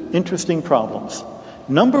two interesting problems.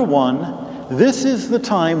 Number one, this is the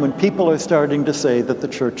time when people are starting to say that the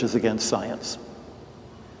church is against science.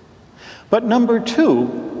 But number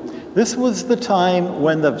two, this was the time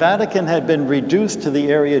when the Vatican had been reduced to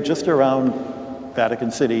the area just around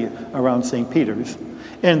Vatican City, around St. Peter's,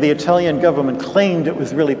 and the Italian government claimed it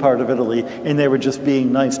was really part of Italy, and they were just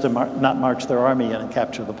being nice to not march their army in and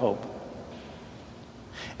capture the Pope.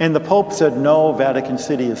 And the Pope said, no, Vatican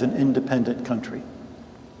City is an independent country.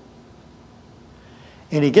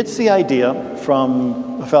 And he gets the idea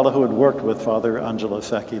from a fellow who had worked with Father Angelo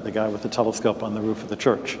Secchi, the guy with the telescope on the roof of the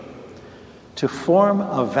church, to form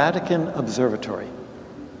a Vatican Observatory.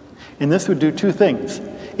 And this would do two things.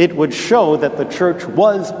 It would show that the church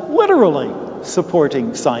was literally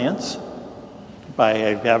supporting science by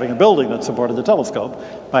having a building that supported the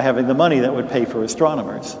telescope, by having the money that would pay for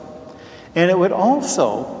astronomers. And it would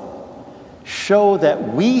also show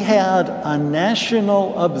that we had a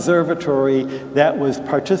national observatory that was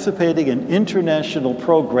participating in international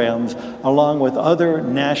programs along with other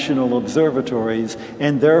national observatories,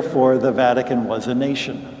 and therefore the Vatican was a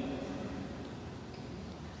nation.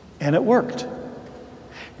 And it worked.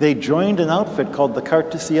 They joined an outfit called the Carte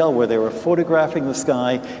du Ciel, where they were photographing the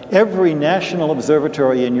sky. Every national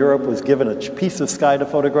observatory in Europe was given a piece of sky to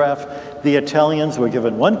photograph. The Italians were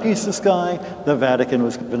given one piece of sky. The Vatican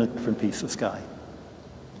was given a different piece of sky.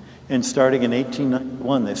 And starting in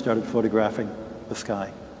 1891, they started photographing the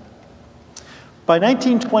sky. By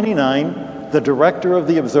 1929, the director of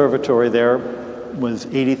the observatory there was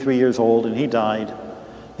 83 years old, and he died.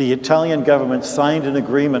 The Italian government signed an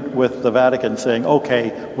agreement with the Vatican saying,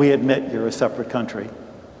 okay, we admit you're a separate country.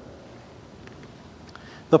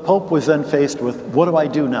 The Pope was then faced with, what do I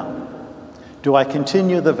do now? Do I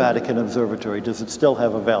continue the Vatican Observatory? Does it still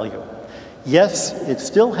have a value? Yes, it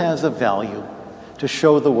still has a value to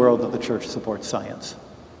show the world that the church supports science.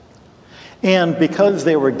 And because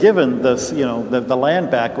they were given this, the land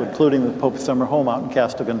back, including the Pope's summer home out in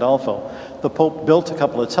Castel Gandolfo, the Pope built a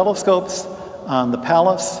couple of telescopes on the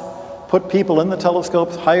palace, put people in the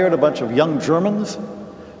telescopes, hired a bunch of young Germans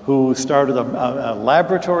who started a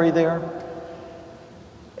laboratory there.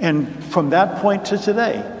 And from that point to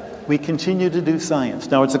today, we continue to do science.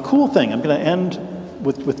 Now, it's a cool thing. I'm going to end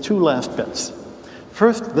with two last bits.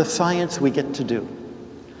 First, the science we get to do.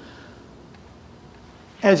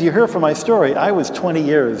 As you hear from my story, I was 20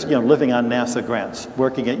 years, living on NASA grants,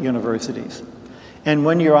 working at universities. And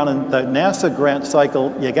when you're on the NASA grant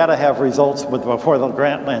cycle, you got to have results before the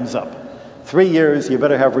grant lands up. 3 years, you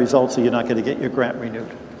better have results or you're not going to get your grant renewed.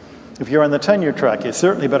 If you're on the tenure track, you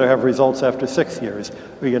certainly better have results after 6 years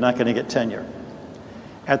or you're not going to get tenure.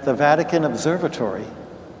 At the Vatican Observatory,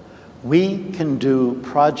 we can do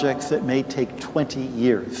projects that may take 20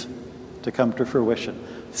 years to come to fruition.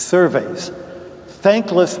 Surveys,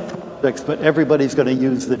 thankless projects, but everybody's going to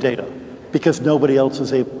use the data because nobody else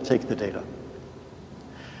is able to take the data.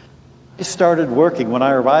 I started working when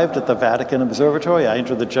I arrived at the Vatican Observatory. I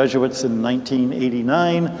entered the Jesuits in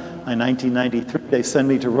 1989. In 1993, they sent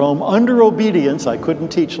me to Rome under obedience. I couldn't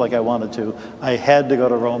teach like I wanted to. I had to go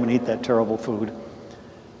to Rome and eat that terrible food.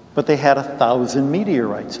 But they had 1,000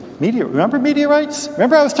 meteorites. Remember meteorites?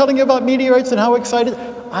 Remember I was telling you about meteorites and how excited?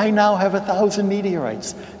 I now have 1,000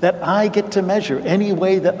 meteorites that I get to measure any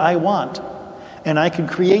way that I want. And I can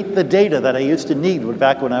create the data that I used to need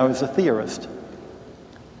back when I was a theorist.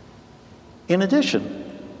 In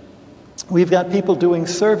addition, we've got people doing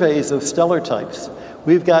surveys of stellar types.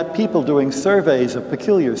 We've got people doing surveys of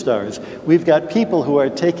peculiar stars. We've got people who are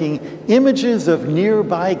taking images of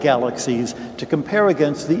nearby galaxies to compare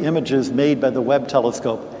against the images made by the Webb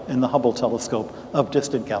telescope and the Hubble telescope of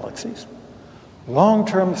distant galaxies.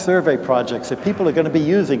 Long-term survey projects that people are going to be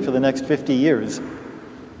using for the next 50 years.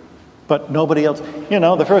 But nobody else,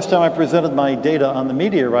 the first time I presented my data on the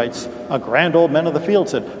meteorites, a grand old man of the field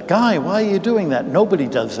said, "Guy, why are you doing that? Nobody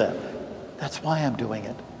does that." That's why I'm doing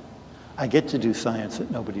it. I get to do science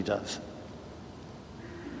that nobody does.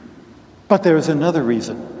 But there's another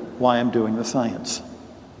reason why I'm doing the science.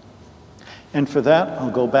 And for that,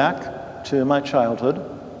 I'll go back to my childhood.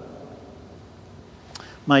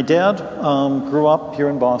 My dad grew up here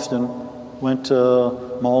in Boston, went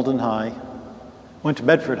to Malden High, went to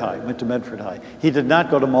Medford High. He did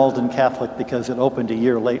not go to Malden Catholic because it opened a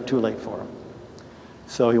year late, too late for him.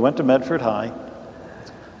 So he went to Medford High,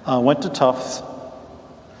 went to Tufts.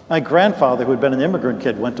 My grandfather, who had been an immigrant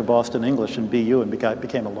kid, went to Boston English and BU and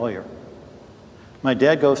became a lawyer. My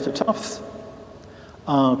dad goes to Tufts,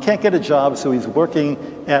 can't get a job, so he's working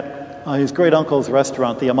at his great uncle's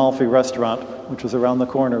restaurant, the Amalfi Restaurant, which was around the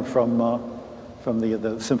corner from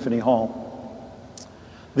the Symphony Hall.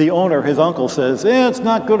 The owner, his uncle, says, it's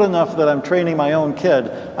not good enough that I'm training my own kid.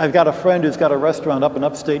 I've got a friend who's got a restaurant up in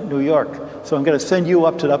upstate New York, so I'm going to send you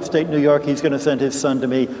up to upstate New York. He's going to send his son to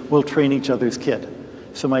me. We'll train each other's kid.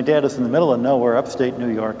 So my dad is in the middle of nowhere, upstate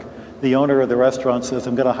New York. The owner of the restaurant says,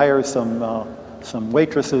 I'm going to hire some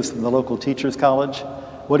waitresses from the local teachers' college.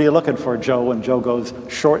 What are you looking for, Joe? And Joe goes,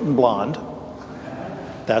 short and blonde.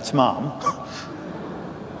 That's Mom.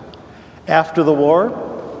 After the war,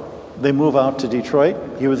 they move out to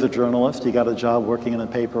Detroit. He was a journalist. He got a job working in a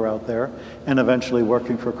paper out there and eventually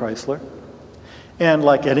working for Chrysler. And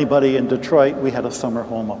like anybody in Detroit, we had a summer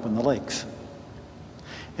home up in the lakes.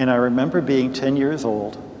 And I remember being 10 years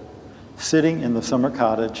old, sitting in the summer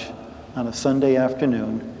cottage on a Sunday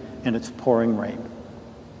afternoon, and it's pouring rain.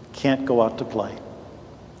 Can't go out to play.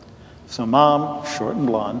 So Mom, short and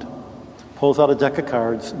blonde, pulls out a deck of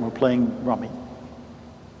cards, and we're playing rummy.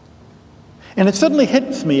 And it suddenly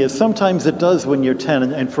hits me, as sometimes it does when you're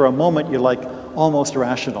 10, and for a moment you're like almost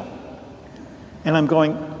rational. And I'm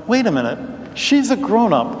going, wait a minute, she's a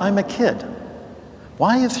grown-up, I'm a kid.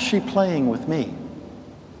 Why is she playing with me?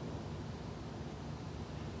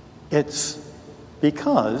 It's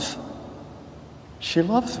because she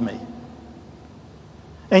loves me.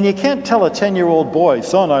 And you can't tell a 10-year-old boy,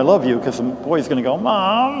 son, I love you, because the boy's going to go,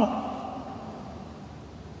 Mom.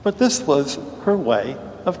 But this was her way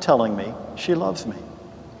of telling me she loves me.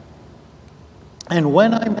 And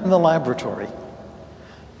when I'm in the laboratory,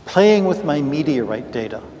 playing with my meteorite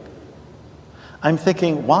data, I'm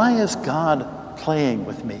thinking, why is God playing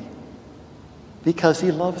with me? Because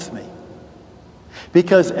he loves me.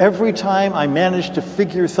 Because every time I manage to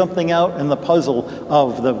figure something out in the puzzle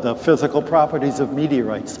of the physical properties of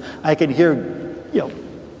meteorites, I can hear,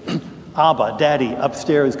 Abba, Daddy,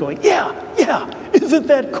 upstairs going, yeah, isn't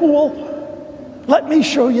that cool? Let me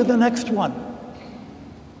show you the next one.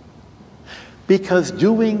 Because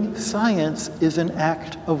doing science is an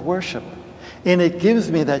act of worship. And it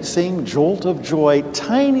gives me that same jolt of joy,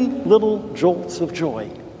 tiny little jolts of joy,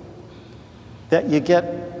 that you get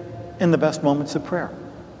in the best moments of prayer.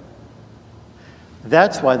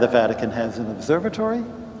 That's why the Vatican has an observatory.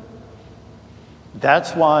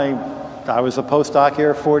 That's why I was a postdoc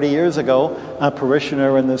here 40 years ago, a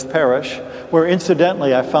parishioner in this parish, where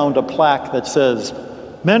incidentally I found a plaque that says,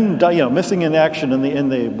 Men, missing in action in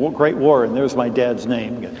the Great War, and there's my dad's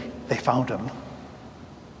name. They found him.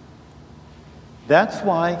 That's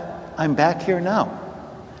why I'm back here now,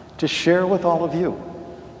 to share with all of you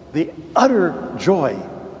the utter joy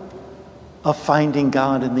of finding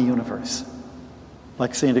God in the universe,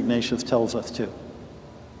 like St. Ignatius tells us to.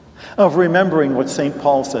 Of remembering what St.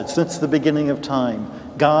 Paul said, since the beginning of time,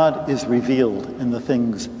 God is revealed in the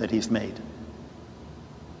things that he's made.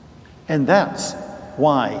 And that's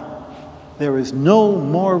why there is no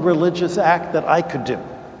more religious act that I could do.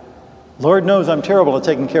 Lord knows I'm terrible at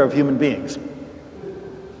taking care of human beings.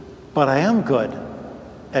 But I am good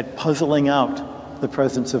at puzzling out the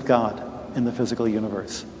presence of God in the physical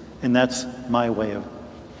universe. And that's my way of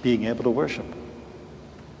being able to worship.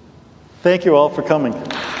 Thank you all for coming.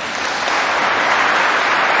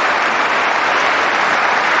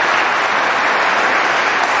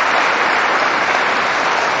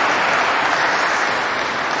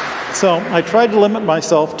 So I tried to limit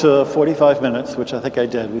myself to 45 minutes, which I think I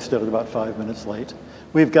did. We started about 5 minutes late.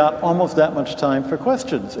 We've got almost that much time for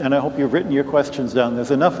questions, and I hope you've written your questions down. There's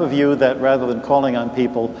enough of you that rather than calling on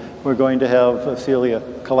people, we're going to have Celia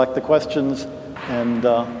collect the questions, and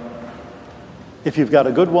if you've got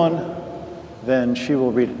a good one, then she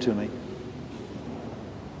will read it to me.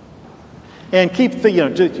 And keep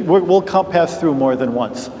the, we'll pass through more than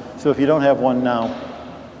once. So if you don't have one now.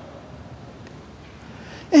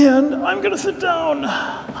 And I'm going to sit down.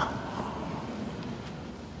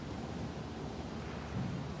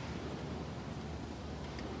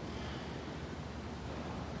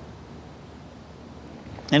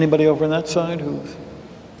 Anybody over on that side who's?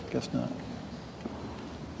 Guess not.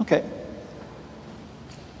 Okay.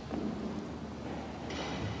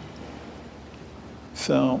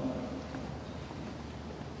 So,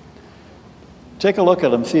 take a look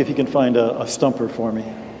at them, see if you can find a stumper for me.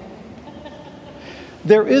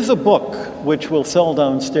 There is a book which we'll sell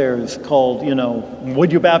downstairs called,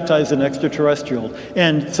 Would You Baptize an Extraterrestrial?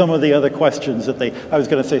 And some of the other questions that I was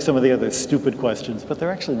going to say some of the other stupid questions, but they're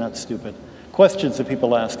actually not stupid. Questions that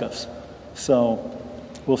people ask us. So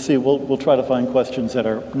we'll see, we'll try to find questions that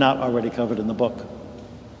are not already covered in the book.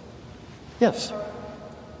 Yes?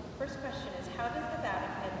 First question is, how does the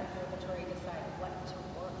Vatican Observatory decide what to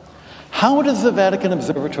work on? How does the Vatican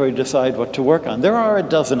Observatory decide what to work on? There are a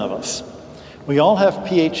dozen of us. We all have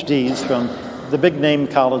PhDs from the big name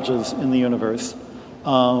colleges in the universe.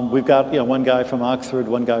 We've got one guy from Oxford,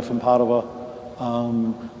 one guy from Padua,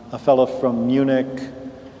 a fellow from Munich,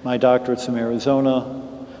 my doctorate's from Arizona.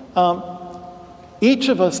 Each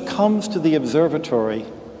of us comes to the observatory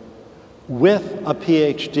with a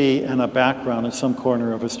PhD and a background in some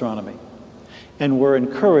corner of astronomy. And we're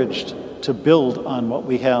encouraged to build on what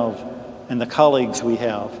we have and the colleagues we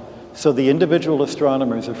have. So the individual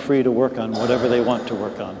astronomers are free to work on whatever they want to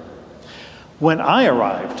work on. When I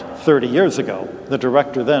arrived 30 years ago, the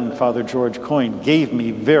director then, Father George Coyne, gave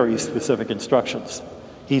me very specific instructions.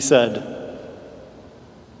 He said,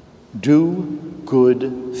 do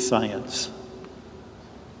good science.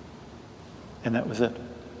 And that was it.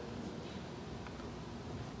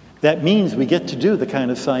 That means we get to do the kind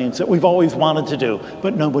of science that we've always wanted to do,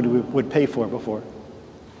 but nobody would pay for before.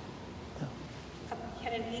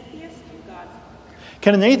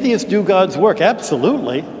 Can an atheist do God's work?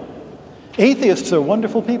 Absolutely. Atheists are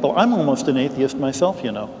wonderful people. I'm almost an atheist myself,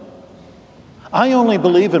 I only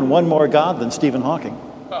believe in one more God than Stephen Hawking.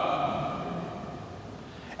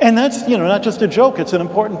 And that's, not just a joke, it's an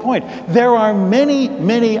important point. There are many,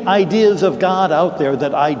 many ideas of God out there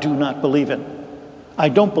that I do not believe in. I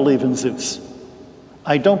don't believe in Zeus.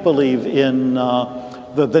 I don't believe in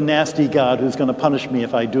the nasty God who's going to punish me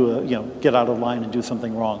if I get out of line and do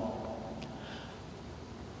something wrong.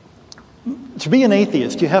 To be an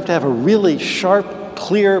atheist, you have to have a really sharp,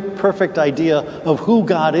 clear, perfect idea of who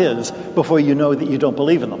God is before you know that you don't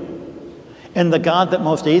believe in them. And the God that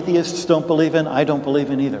most atheists don't believe in, I don't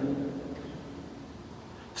believe in either.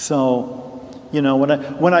 So,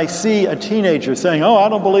 when I see a teenager saying, I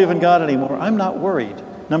don't believe in God anymore, I'm not worried.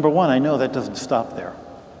 Number one, I know that doesn't stop there.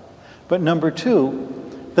 But number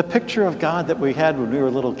two, the picture of God that we had when we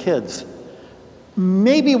were little kids,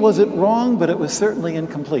 maybe wasn't wrong, but it was certainly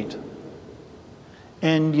incomplete.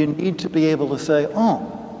 And you need to be able to say,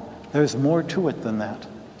 there's more to it than that.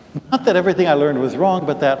 Not that everything I learned was wrong,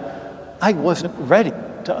 but that I wasn't ready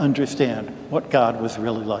to understand what God was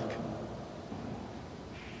really like.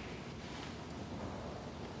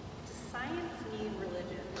 Does science need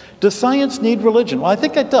religion? Does science need religion? Well, I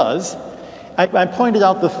think it does. I pointed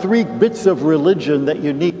out the 3 bits of religion that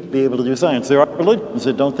you need to be able to do science. There are religions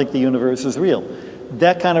that don't think the universe is real.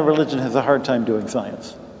 That kind of religion has a hard time doing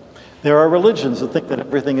science. There are religions that think that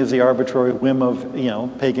everything is the arbitrary whim of,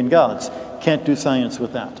 pagan gods. Can't do science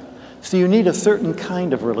with that. So you need a certain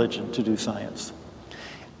kind of religion to do science.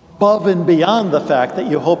 Above and beyond the fact that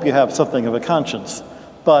you hope you have something of a conscience.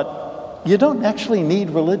 But you don't actually need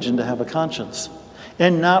religion to have a conscience.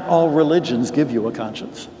 And not all religions give you a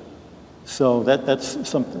conscience. So that's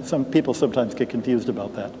some people sometimes get confused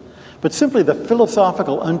about that. But simply the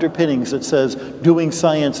philosophical underpinnings that says doing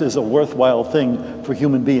science is a worthwhile thing for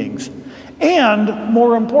human beings. And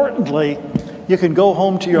more importantly, you can go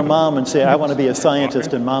home to your mom and say, I want to be a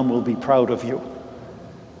scientist, and mom will be proud of you.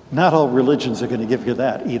 Not all religions are going to give you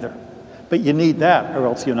that either. But you need that, or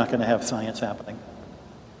else you're not going to have science happening.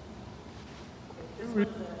 This one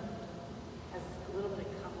has a little bit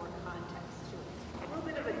more context to it. A little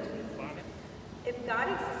bit of a doozy. If God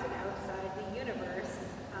existed outside the universe,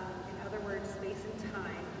 in other words, space and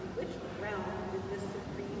time, in which realm did this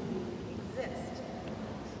supreme being exist?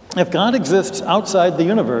 If God exists outside the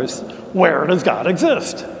universe, where does God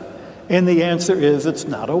exist? And the answer is it's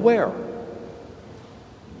not a where.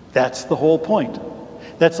 That's the whole point.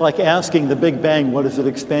 That's like asking the Big Bang, what is it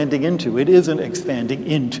expanding into? It isn't expanding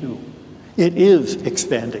into. It is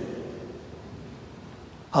expanding.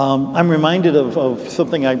 I'm reminded of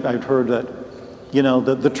something I've heard that,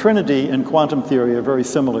 the Trinity and quantum theory are very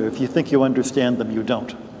similar. If you think you understand them, you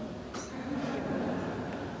don't.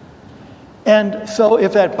 And so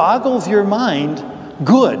if that boggles your mind,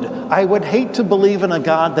 good. I would hate to believe in a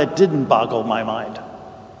God that didn't boggle my mind.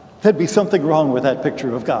 There'd be something wrong with that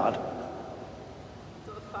picture of God.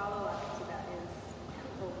 So the follow-up to that is,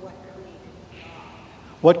 what created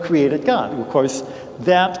God? What created God? Of course,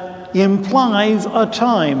 that implies a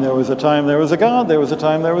time. There was a time there was a God, there was a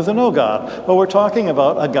time there was a no God. But we're talking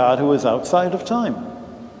about a God who is outside of time.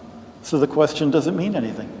 So the question doesn't mean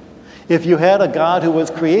anything. If you had a God who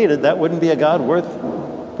was created, that wouldn't be a God worth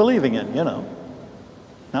believing in,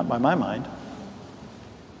 Not by my mind.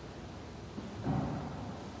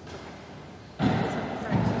 Sorry,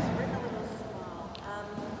 just written a little small.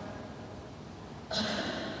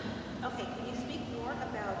 Okay, can you speak more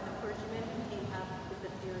about the clergyman who came up with the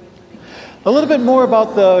theory of the Big Bang? A little bit more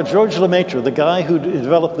about Georges Lemaitre, the guy who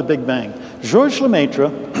developed the Big Bang. Georges Lemaitre,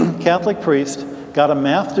 Catholic priest, got a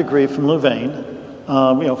math degree from Louvain,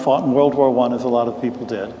 fought in World War I, as a lot of people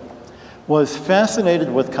did, was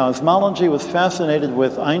fascinated with cosmology, was fascinated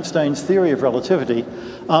with Einstein's theory of relativity.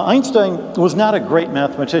 Einstein was not a great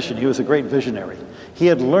mathematician. He was a great visionary. He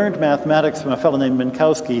had learned mathematics from a fellow named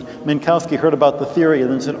Minkowski. Minkowski heard about the theory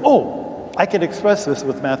and then said, I can express this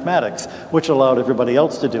with mathematics, which allowed everybody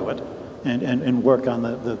else to do it and work on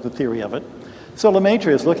the theory of it. So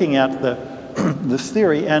Lemaitre is looking at this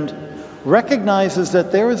theory and recognizes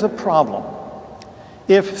that there is a problem.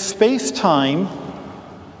 If space-time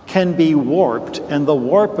can be warped, and the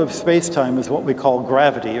warp of space-time is what we call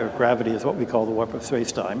gravity, or gravity is what we call the warp of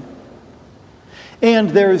space-time, and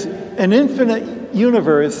there's an infinite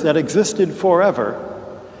universe that existed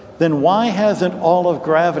forever, then why hasn't all of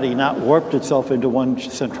gravity not warped itself into one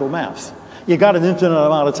central mass? You got an infinite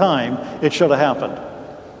amount of time, it should have happened.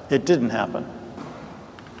 It didn't happen.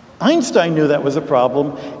 Einstein knew that was a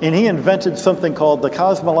problem, and he invented something called the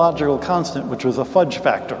cosmological constant, which was a fudge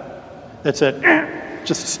factor that said,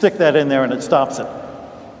 just stick that in there and it stops it.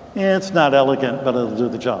 It's not elegant, but it'll do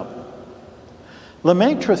the job.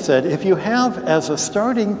 Lemaitre said, if you have as a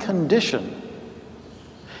starting condition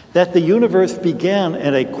that the universe began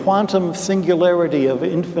at a quantum singularity of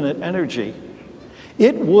infinite energy,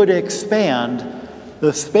 it would expand,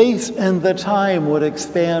 the space and the time would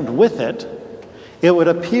expand with it. It would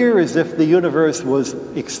appear as if the universe was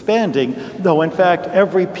expanding, though in fact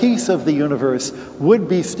every piece of the universe would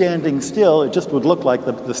be standing still. It just would look like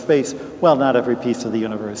the space, well, not every piece of the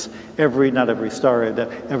universe, not every star,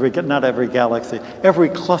 not every galaxy, every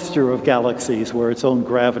cluster of galaxies where its own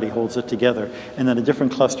gravity holds it together, and then a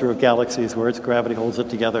different cluster of galaxies where its gravity holds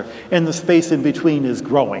it together. And the space in between is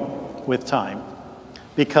growing with time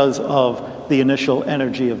because of the initial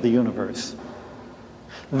energy of the universe.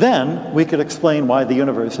 Then we could explain why the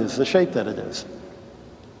universe is the shape that it is.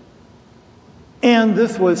 And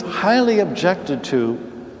this was highly objected to,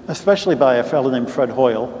 especially by a fellow named Fred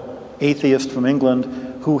Hoyle, atheist from England,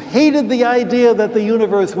 who hated the idea that the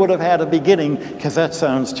universe would have had a beginning, because that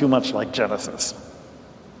sounds too much like Genesis.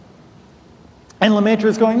 And Lemaitre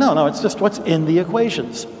is going, no, it's just what's in the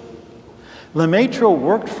equations. Lemaitre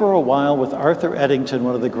worked for a while with Arthur Eddington,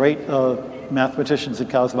 one of the great mathematicians and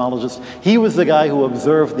cosmologists. He was the guy who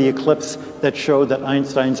observed the eclipse that showed that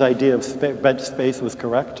Einstein's idea of bent space was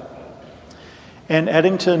correct. And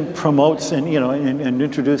Eddington promotes and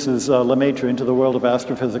introduces Lemaitre into the world of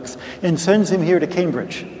astrophysics and sends him here to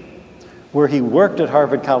Cambridge where he worked at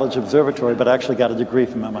Harvard College Observatory but actually got a degree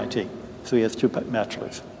from MIT. So he has 2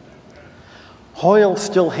 bachelors. Hoyle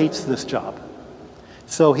still hates this job.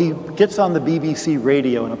 So he gets on the BBC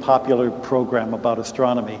radio in a popular program about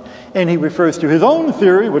astronomy, and he refers to his own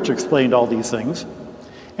theory, which explained all these things,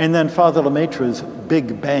 and then Father Lemaitre's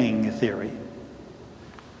Big Bang theory.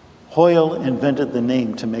 Hoyle invented the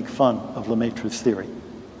name to make fun of Lemaitre's theory.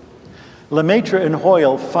 Lemaitre and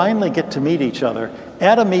Hoyle finally get to meet each other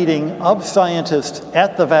at a meeting of scientists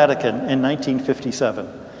at the Vatican in 1957.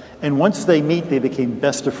 And once they meet, they became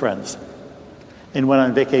best of friends and went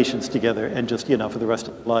on vacations together, and just, for the rest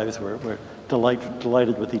of their lives were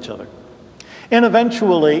delighted with each other. And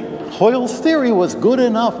eventually, Hoyle's theory was good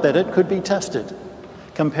enough that it could be tested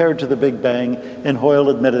compared to the Big Bang, and Hoyle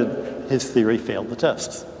admitted his theory failed the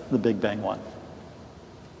tests. The Big Bang won.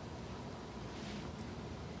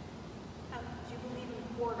 Do you believe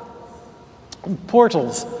in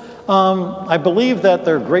portals? Portals. I believe that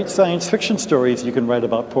there are great science fiction stories you can write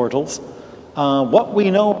about portals. What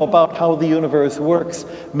we know about how the universe works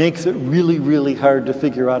makes it really, really hard to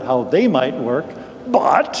figure out how they might work.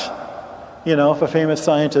 But, if a famous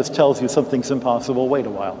scientist tells you something's impossible, wait a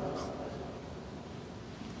while.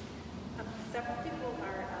 Several people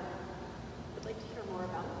would like to hear more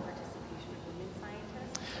about the participation of women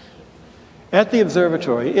scientists. At the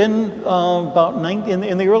observatory, in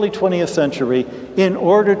the early 20th century, in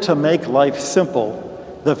order to make life simple,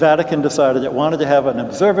 the Vatican decided it wanted to have an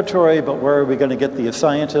observatory, but where are we going to get the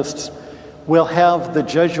scientists? We'll have the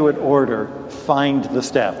Jesuit order find the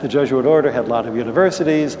staff. The Jesuit order had a lot of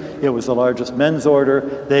universities. It was the largest men's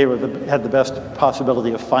order. They had the best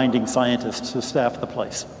possibility of finding scientists to staff the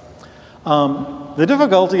place. The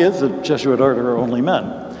difficulty is the Jesuit order are only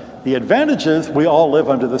men. The advantage is we all live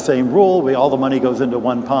under the same rule. All the money goes into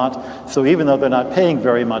one pot. So even though they're not paying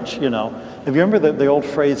very much, If you remember the old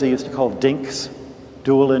phrase they used to call dinks?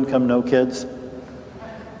 Dual income, no kids.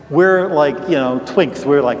 We're like, twinks.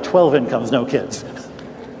 We're like 12 incomes, no kids.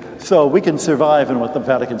 So we can survive in what the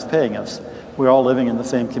Vatican's paying us. We're all living in the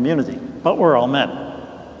same community, but we're all men.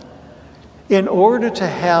 In order to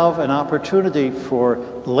have an opportunity for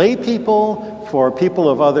lay people, for people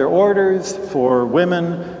of other orders, for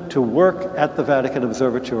women to work at the Vatican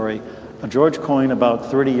Observatory, George Coyne, about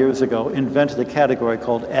 30 years ago, invented a category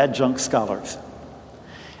called adjunct scholars.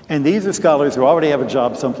 And these are scholars who already have a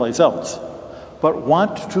job someplace else, but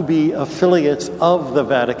want to be affiliates of the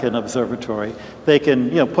Vatican Observatory. They can,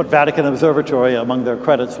 put Vatican Observatory among their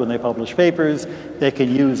credits when they publish papers. They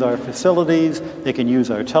can use our facilities. They can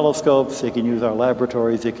use our telescopes. They can use our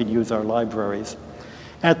laboratories. They can use our libraries.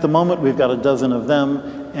 At the moment, we've got a dozen of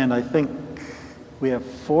them, and I think we have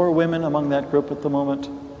 4 women among that group at the moment,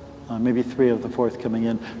 maybe 3 of the 4th coming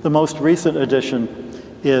in. The most recent addition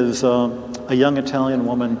is a young Italian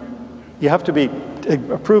woman. You have to be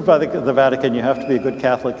approved by the Vatican. You have to be a good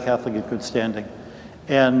Catholic in good standing.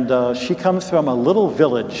 And she comes from a little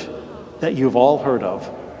village that you've all heard of,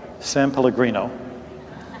 San Pellegrino,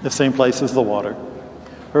 the same place as the water.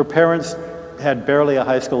 Her parents had barely a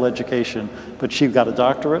high school education, but she got a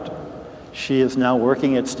doctorate. She is now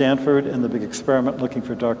working at Stanford in the big experiment looking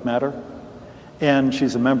for dark matter. And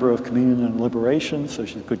she's a member of Communion and Liberation, so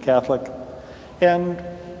she's a good Catholic. And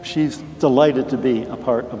she's delighted to be a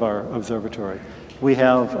part of our observatory. We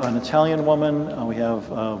have an Italian woman. We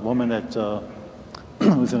have a woman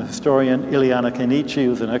who's an historian, Ileana Canici,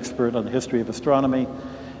 who's an expert on the history of astronomy.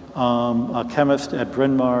 A chemist at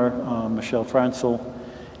Bryn Mawr, Michelle Francel.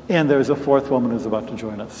 And there's a 4th woman who's about to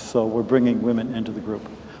join us. So we're bringing women into the group.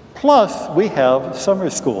 Plus, we have summer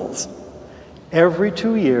schools. Every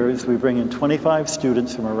 2 years, we bring in 25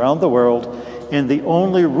 students from around the world. And the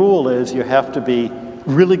only rule is you have to be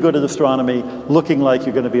really good at astronomy, looking like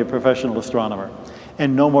you're going to be a professional astronomer,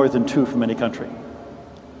 and no more than 2 from any country.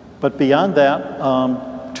 But beyond that,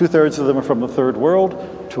 2/3 of them are from the third world.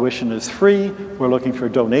 Tuition is free. We're looking for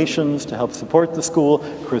donations to help support the school.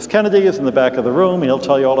 Chris Kennedy is in the back of the room. He'll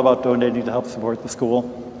tell you all about donating to help support the school.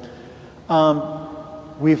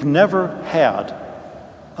 We've never had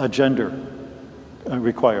a gender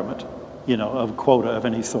requirement, a quota of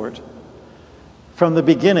any sort. From the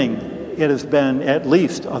beginning, it has been at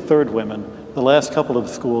least 1/3 women. The last couple of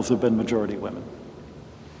schools have been majority women.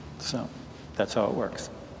 So that's how it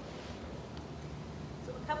works.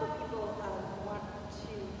 So a couple of people want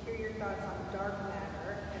to hear your thoughts on dark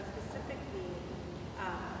matter, and specifically,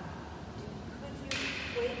 could you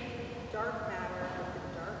equate dark matter with the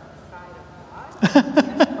dark side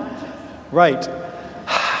of God? Right.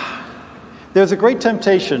 There's a great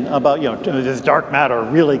temptation about, is dark matter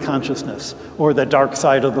really consciousness, or the dark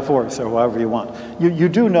side of the force, or however you want. You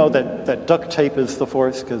do know that duct tape is the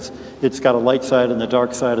force because it's got a light side and the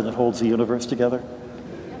dark side and it holds the universe together.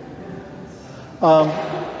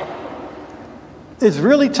 It's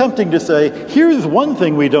really tempting to say, here's one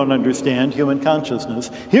thing we don't understand, human consciousness.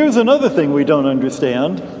 Here's another thing we don't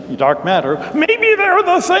understand, dark matter. Maybe they're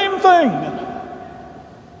the same thing.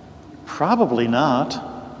 Probably not.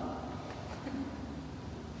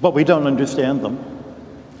 But we don't understand them.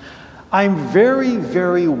 I'm very,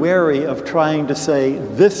 very wary of trying to say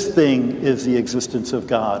this thing is the existence of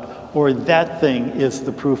God, or that thing is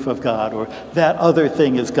the proof of God, or that other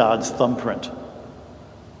thing is God's thumbprint.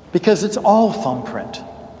 Because it's all thumbprint.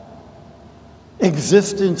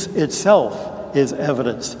 Existence itself is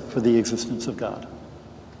evidence for the existence of God.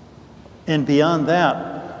 And beyond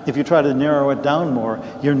that, if you try to narrow it down more,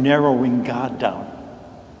 you're narrowing God down.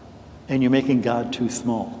 And you're making God too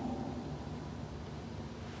small.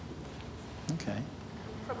 Okay.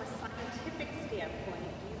 From a scientific standpoint,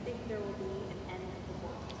 do you think there will be an end of the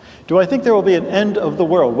world? Do I think there will be an end of the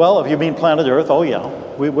world? Well, if you mean planet Earth, oh yeah.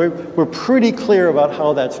 We're pretty clear about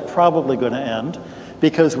how that's probably going to end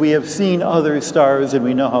because we have seen other stars and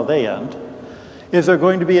we know how they end. Is there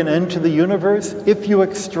going to be an end to the universe? If you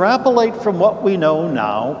extrapolate from what we know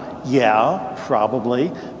now, yeah,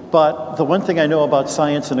 probably. But the one thing I know about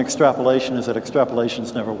science and extrapolation is that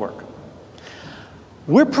extrapolations never work.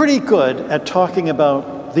 We're pretty good at talking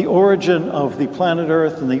about the origin of the planet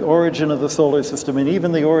Earth and the origin of the solar system and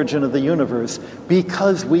even the origin of the universe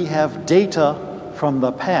because we have data from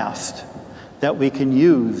the past that we can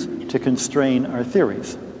use to constrain our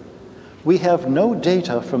theories. We have no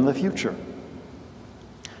data from the future.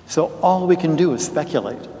 So all we can do is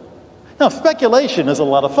speculate. Now, speculation is a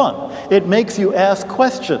lot of fun. It makes you ask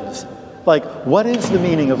questions, like, what is the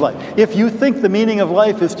meaning of life? If you think the meaning of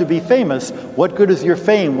life is to be famous, what good is your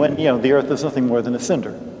fame when, the earth is nothing more than a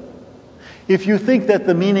cinder? If you think that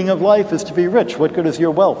the meaning of life is to be rich, what good is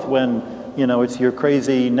your wealth when, it's your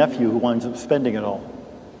crazy nephew who winds up spending it all?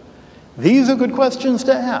 These are good questions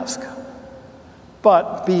to ask.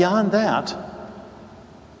 But beyond that,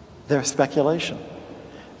 they're speculation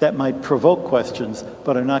that might provoke questions,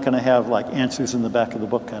 but are not going to have like answers in the back of the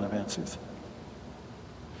book kind of answers.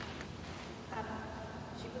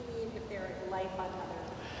 Do you believe that there is life on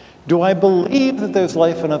other? Do I believe that there's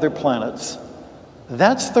life on other planets?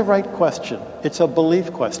 That's the right question. It's a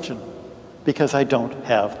belief question because I don't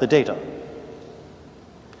have the data.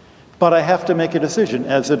 But I have to make a decision.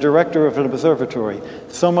 As a director of an observatory,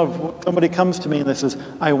 somebody comes to me and they says,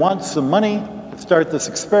 I want some money to start this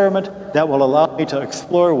experiment that will allow me to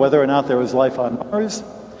explore whether or not there is life on Mars.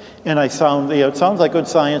 And it sounds like good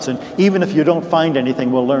science, and even if you don't find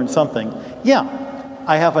anything, we'll learn something. Yeah,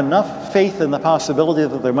 I have enough faith in the possibility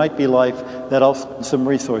that there might be life that I'll spend some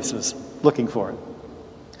resources looking for it.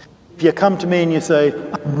 If you come to me and you say,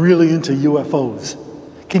 I'm really into UFOs,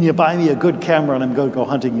 can you buy me a good camera and I'm going to go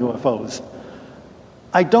hunting UFOs?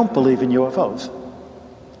 I don't believe in UFOs.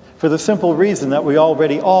 For the simple reason that we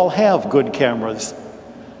already all have good cameras,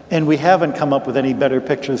 and we haven't come up with any better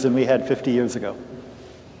pictures than we had 50 years ago.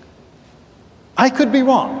 I could be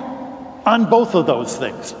wrong on both of those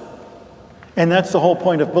things. And that's the whole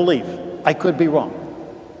point of belief. I could be wrong.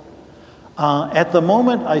 At the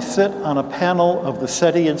moment, I sit on a panel of the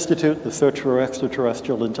SETI Institute, the Search for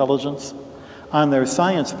Extraterrestrial Intelligence, on their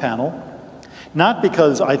science panel, not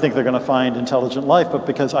because I think they're going to find intelligent life, but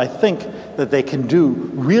because I think that they can do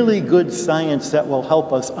really good science that will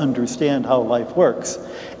help us understand how life works.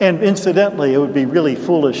 And incidentally, it would be really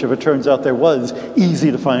foolish if it turns out there was easy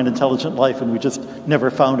to find intelligent life and we just never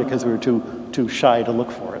found it because we were too shy to look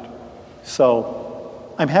for it.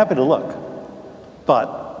 So I'm happy to look,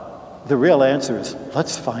 but the real answer is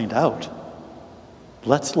let's find out.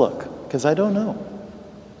 Let's look, because I don't know.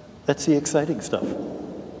 That's the exciting stuff. Can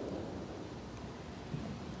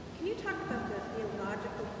you talk about the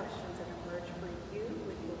theological questions that emerge for you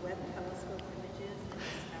with the Webb telescope images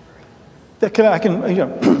and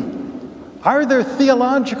discovery? Are there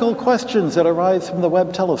theological questions that arise from the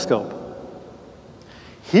Webb telescope?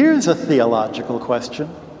 Here's a theological question.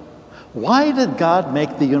 Why did God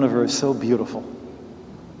make the universe so beautiful?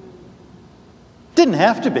 Didn't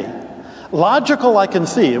have to be. Logical, I can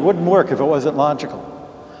see. It wouldn't work if it wasn't logical.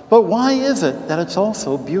 But why is it that it's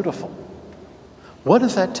also beautiful? What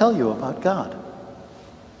does that tell you about God?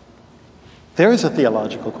 There is a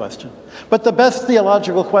theological question. But the best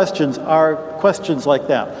theological questions are questions like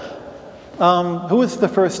that. Who was the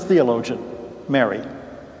first theologian? Mary.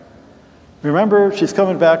 Remember, she's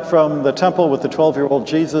coming back from the temple with the 12-year-old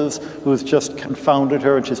Jesus who's just confounded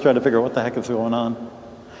her, and she's trying to figure out what the heck is going on.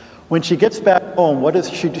 When she gets back home,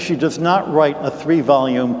 she does not write a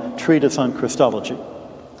 3-volume treatise on Christology.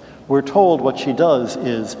 We're told what she does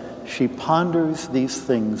is she ponders these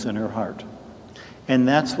things in her heart. And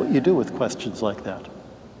that's what you do with questions like that.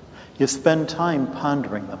 You spend time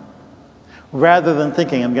pondering them, rather than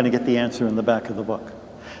thinking, I'm going to get the answer in the back of the book.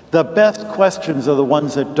 The best questions are the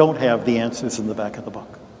ones that don't have the answers in the back of the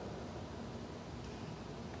book.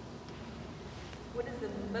 What is the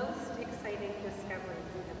most exciting discovery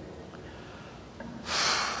you have made?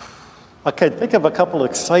 I can think of a couple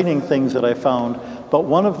exciting things that I found, but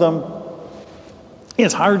one of them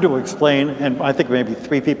is hard to explain, and I think maybe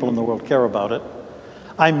 3 people in the world care about it.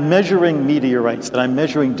 I'm measuring meteorites, and I'm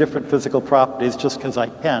measuring different physical properties just because I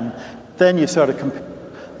can. Then you sort of compare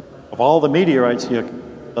of all the meteorites,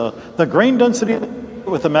 the grain density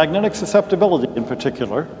with the magnetic susceptibility in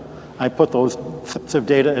particular. I put those sets of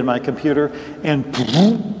data in my computer, and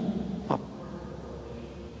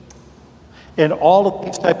all of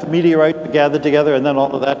these types of meteorites are gathered together, and then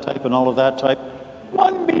all of that type and all of that type.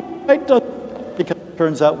 One meteorite doesn't, because it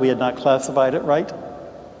turns out we had not classified it right.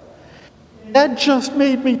 That just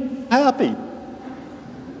made me happy.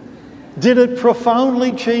 Did it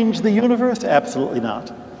profoundly change the universe? Absolutely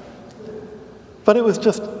not. But it was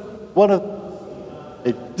just one of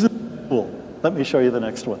cool. Let me show you the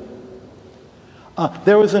next one.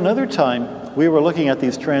 There was another time we were looking at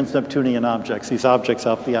these trans-Neptunian objects, these objects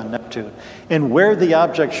out beyond Neptune. And where the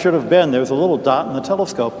object should have been, there was a little dot in the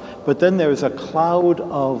telescope, but then there was a cloud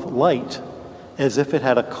of light, as if it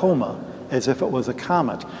had a coma, as if it was a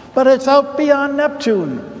comet. But it's out beyond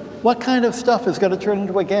Neptune. What kind of stuff is going to turn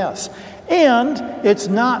into a gas? And it's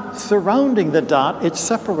not surrounding the dot, it's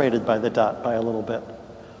separated by the dot by a little bit.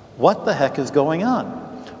 What the heck is going on?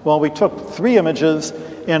 Well, we took 3 images,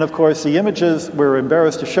 and of course the images we're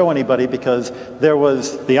embarrassed to show anybody because there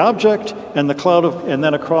was the object and the cloud of, and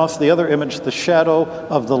then across the other image, the shadow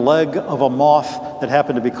of the leg of a moth that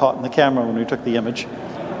happened to be caught in the camera when we took the image.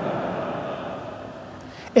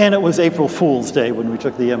 And it was April Fool's Day when we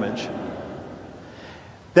took the image.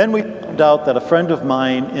 Then we found out that a friend of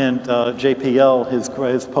mine in JPL, his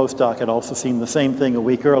postdoc, had also seen the same thing a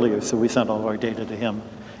week earlier, so we sent all of our data to him.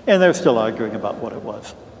 And they're still arguing about what it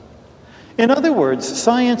was. In other words,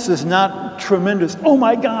 science is not tremendous, oh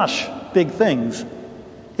my gosh, big things.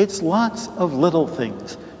 It's lots of little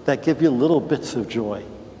things that give you little bits of joy,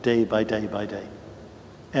 day by day by day.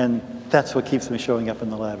 And that's what keeps me showing up in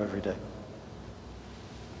the lab every day.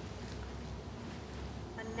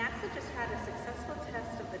 NASA just had a successful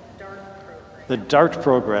test of the DART program. The DART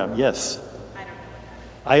program, yes. I don't know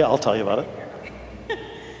what that is. I'll tell you about it.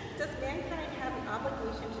 Does mankind have the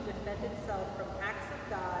obligation to defend itself from acts of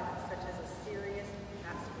God, such as a serious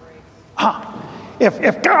asteroid?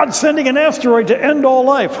 If God's sending an asteroid to end all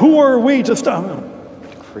life, who are we to stop him?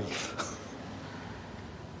 Grief.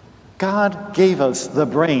 God gave us the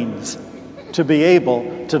brains to be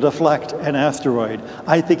able to deflect an asteroid.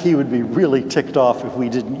 I think he would be really ticked off if we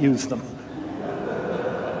didn't use them.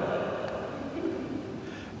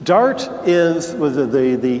 DART was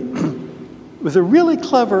a really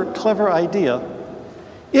clever idea.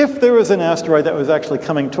 If there was an asteroid that was actually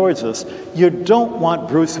coming towards us, you don't want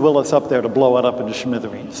Bruce Willis up there to blow it up into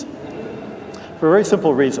smithereens. For a very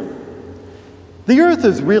simple reason. The Earth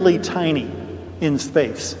is really tiny in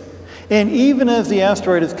space. And even as the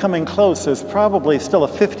asteroid is coming close, there's probably still a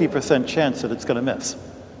 50% chance that it's going to miss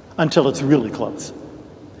until it's really close.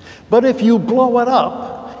 But if you blow it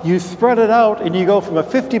up, you spread it out, and you go from a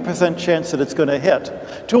 50% chance that it's going to hit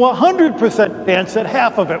to a 100% chance that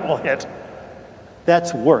half of it will hit.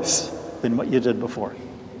 That's worse than what you did before.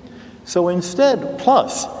 So instead,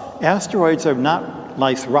 plus, asteroids are not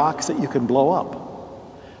nice rocks that you can blow up.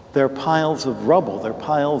 They're piles of rubble, they're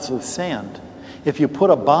piles of sand. If you put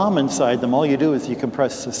a bomb inside them, all you do is you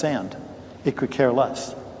compress the sand. It could care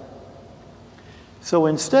less. So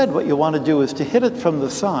instead, what you want to do is to hit it from the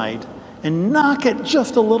side and knock it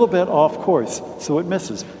just a little bit off course so it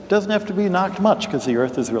misses. It doesn't have to be knocked much because the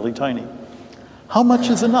Earth is really tiny. How much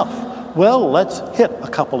is enough? Well, let's hit a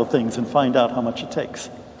couple of things and find out how much it takes.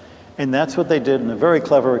 And that's what they did in a very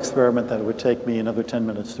clever experiment that it would take me another 10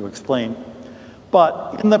 minutes to explain.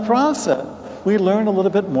 But in the process, we learn a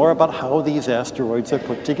little bit more about how these asteroids are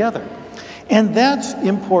put together. And that's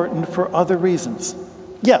important for other reasons.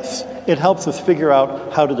 Yes, it helps us figure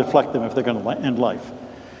out how to deflect them if they're going to end life.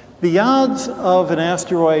 The odds of an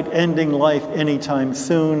asteroid ending life anytime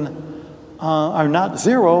soon are not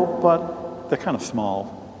 0, but they're kind of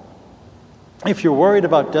small. If you're worried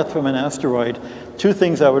about death from an asteroid, 2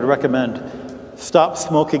 things I would recommend. Stop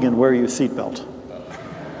smoking and wear your seatbelt.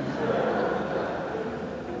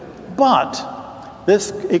 But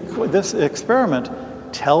this experiment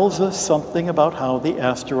tells us something about how the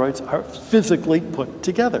asteroids are physically put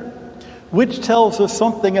together, which tells us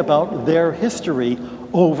something about their history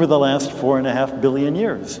over the last 4.5 billion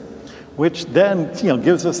years, which then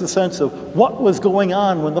gives us a sense of what was going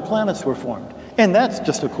on when the planets were formed. And that's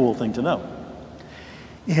just a cool thing to know.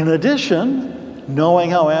 In addition, knowing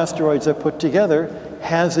how asteroids are put together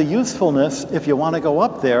has a usefulness if you want to go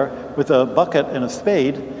up there with a bucket and a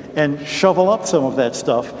spade and shovel up some of that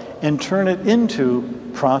stuff and turn it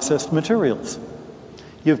into processed materials.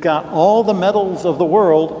 You've got all the metals of the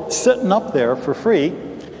world sitting up there for free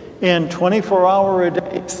and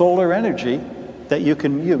 24-hour-a-day solar energy that you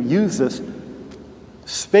can use this.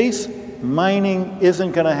 Space mining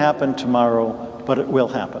isn't going to happen tomorrow, but it will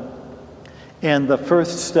happen. And the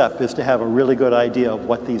first step is to have a really good idea of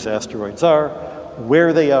what these asteroids are,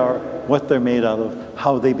 where they are, what they're made out of,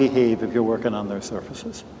 how they behave if you're working on their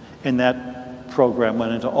surfaces. And that program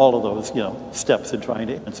went into all of those, steps in trying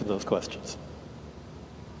to answer those questions.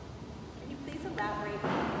 Can you please elaborate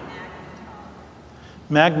on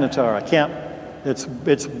magnetar? Magnetar, I can't,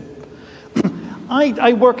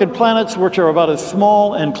 I work in planets which are about as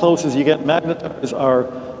small and close as you get. Magnetars are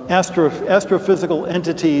astrophysical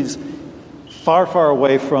entities far, far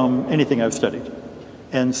away from anything I've studied.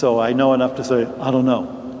 And so I know enough to say, I don't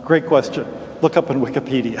know. Great question. Look up in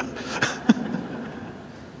Wikipedia.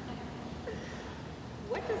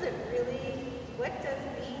 What does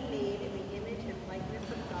being made in the image and likeness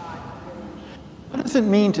of God really mean? What does it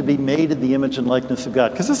mean to be made in the image and likeness of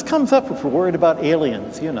God? Because this comes up if we're worried about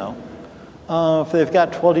aliens, if they've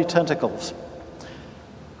got 20 tentacles.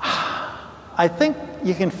 I think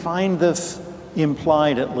you can find this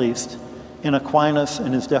implied, at least, in Aquinas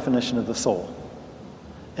and his definition of the soul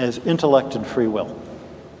as intellect and free will,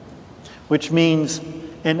 which means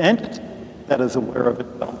an entity that is aware of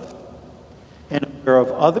itself and aware of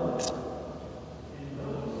others.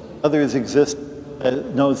 Others exist,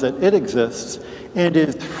 knows that it exists, and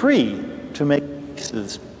is free to make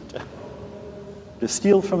choices, to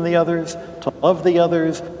steal from the others, to love the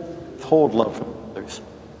others, hold love from others.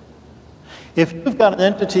 If you've got an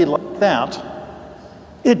entity like that,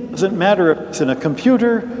 it doesn't matter if it's in a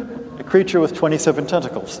computer, a creature with 27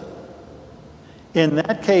 tentacles. In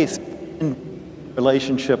that case, in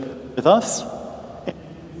relationship with us,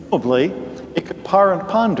 probably it could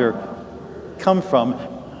ponder, come from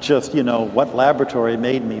just, what laboratory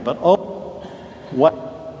made me, but what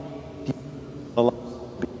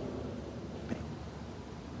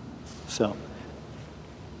so.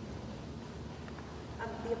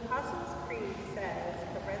 The Apostles' Creed says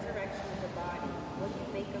the resurrection of the body. What do you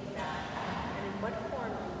make of that? And in what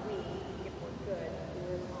form do we, if we're good,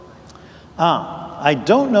 live on? I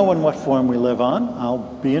don't know in what form we live on. I'll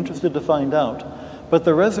be interested to find out. But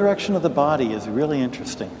the resurrection of the body is really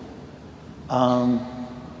interesting. I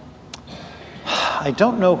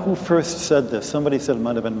don't know who first said this. Somebody said it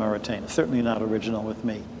might have been Maritain. Certainly not original with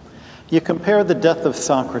me. You compare the death of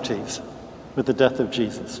Socrates with the death of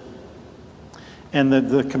Jesus. And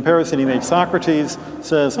the comparison he made, Socrates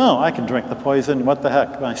says, I can drink the poison. What the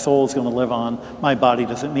heck? My soul's going to live on. My body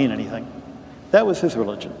doesn't mean anything. That was his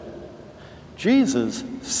religion. Jesus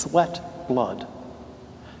sweat blood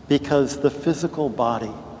because the physical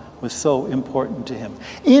body was so important to him.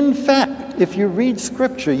 In fact, if you read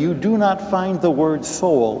Scripture, you do not find the word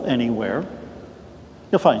soul anywhere.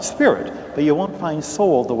 You'll find spirit, but you won't find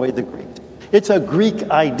soul the way the Greeks. It's a Greek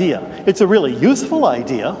idea. It's a really useful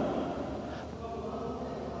idea.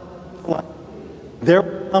 Their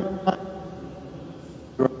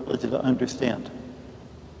ability to understand.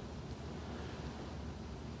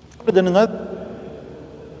 But then another.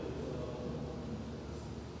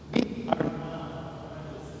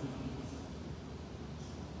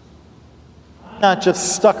 Not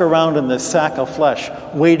just stuck around in this sack of flesh,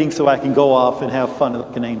 waiting so I can go off and have fun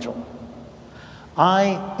like an angel.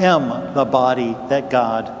 I am the body that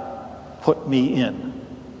God put me in.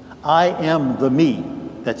 I am the me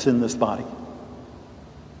that's in this body.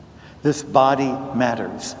 This body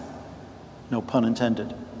matters. No pun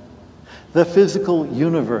intended. The physical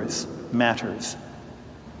universe matters.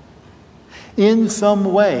 In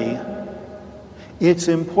some way, it's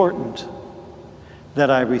important that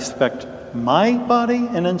I respect my body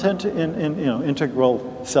and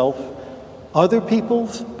integral self, other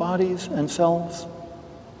people's bodies and selves,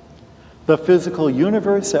 the physical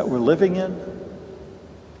universe that we're living in.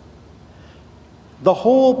 The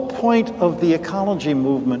whole point of the ecology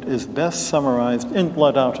movement is best summarized in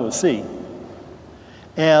Laudato Si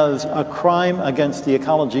as a crime against the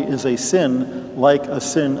ecology is a sin, like a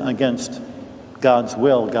sin against God's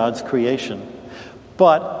will, God's creation.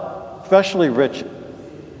 But especially Rich,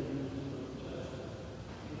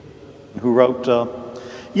 who wrote,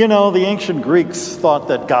 you know, the ancient Greeks thought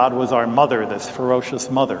that God was our mother, this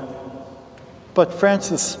ferocious mother. But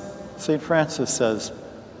St. Francis says,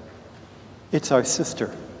 it's our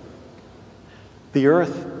sister. The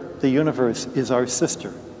earth, the universe, is our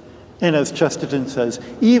sister. And as Chesterton says,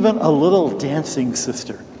 even a little dancing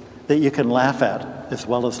sister that you can laugh at as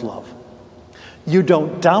well as love. You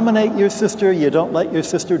don't dominate your sister, you don't let your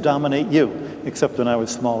sister dominate you. Except when I was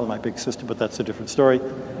small and my big sister, but that's a different story.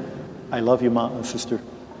 I love you, Mom and sister.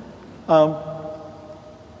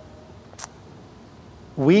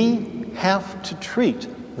 We have to treat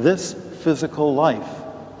this physical life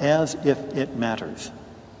as if it matters.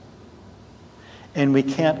 And we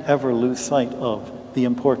can't ever lose sight of the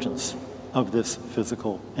importance of this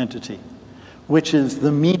physical entity, which is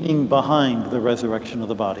the meaning behind the resurrection of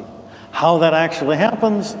the body. How that actually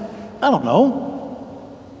happens, I don't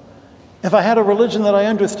know. If I had a religion that I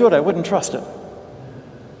understood, I wouldn't trust it.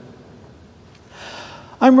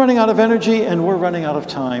 I'm running out of energy, and we're running out of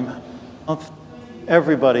time. I'll thank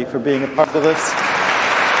everybody for being a part of this.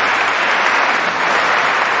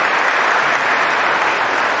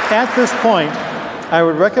 At this point, I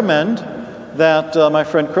would recommend that my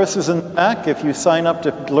friend Chris is in the back. If you sign up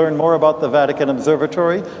to learn more about the Vatican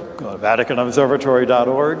Observatory, go to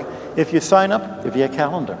vaticanobservatory.org. If you sign up, give you a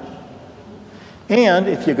calendar. And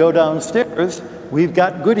if you go downstairs, we've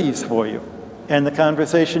got goodies for you. And the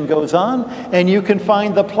conversation goes on, and you can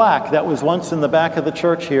find the plaque that was once in the back of the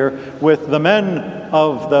church here with the men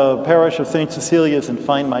of the parish of St. Cecilia's, and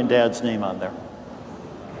find my dad's name on there.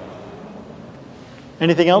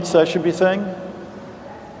 Anything else I should be saying?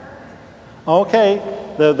 Okay,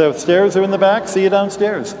 the stairs are in the back. See you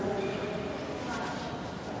downstairs. I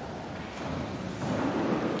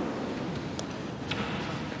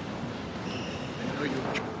know you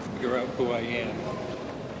figure out who I am.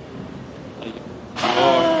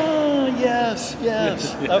 Oh, yes.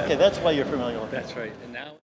 Okay, that's why you're familiar with it. That's right. And now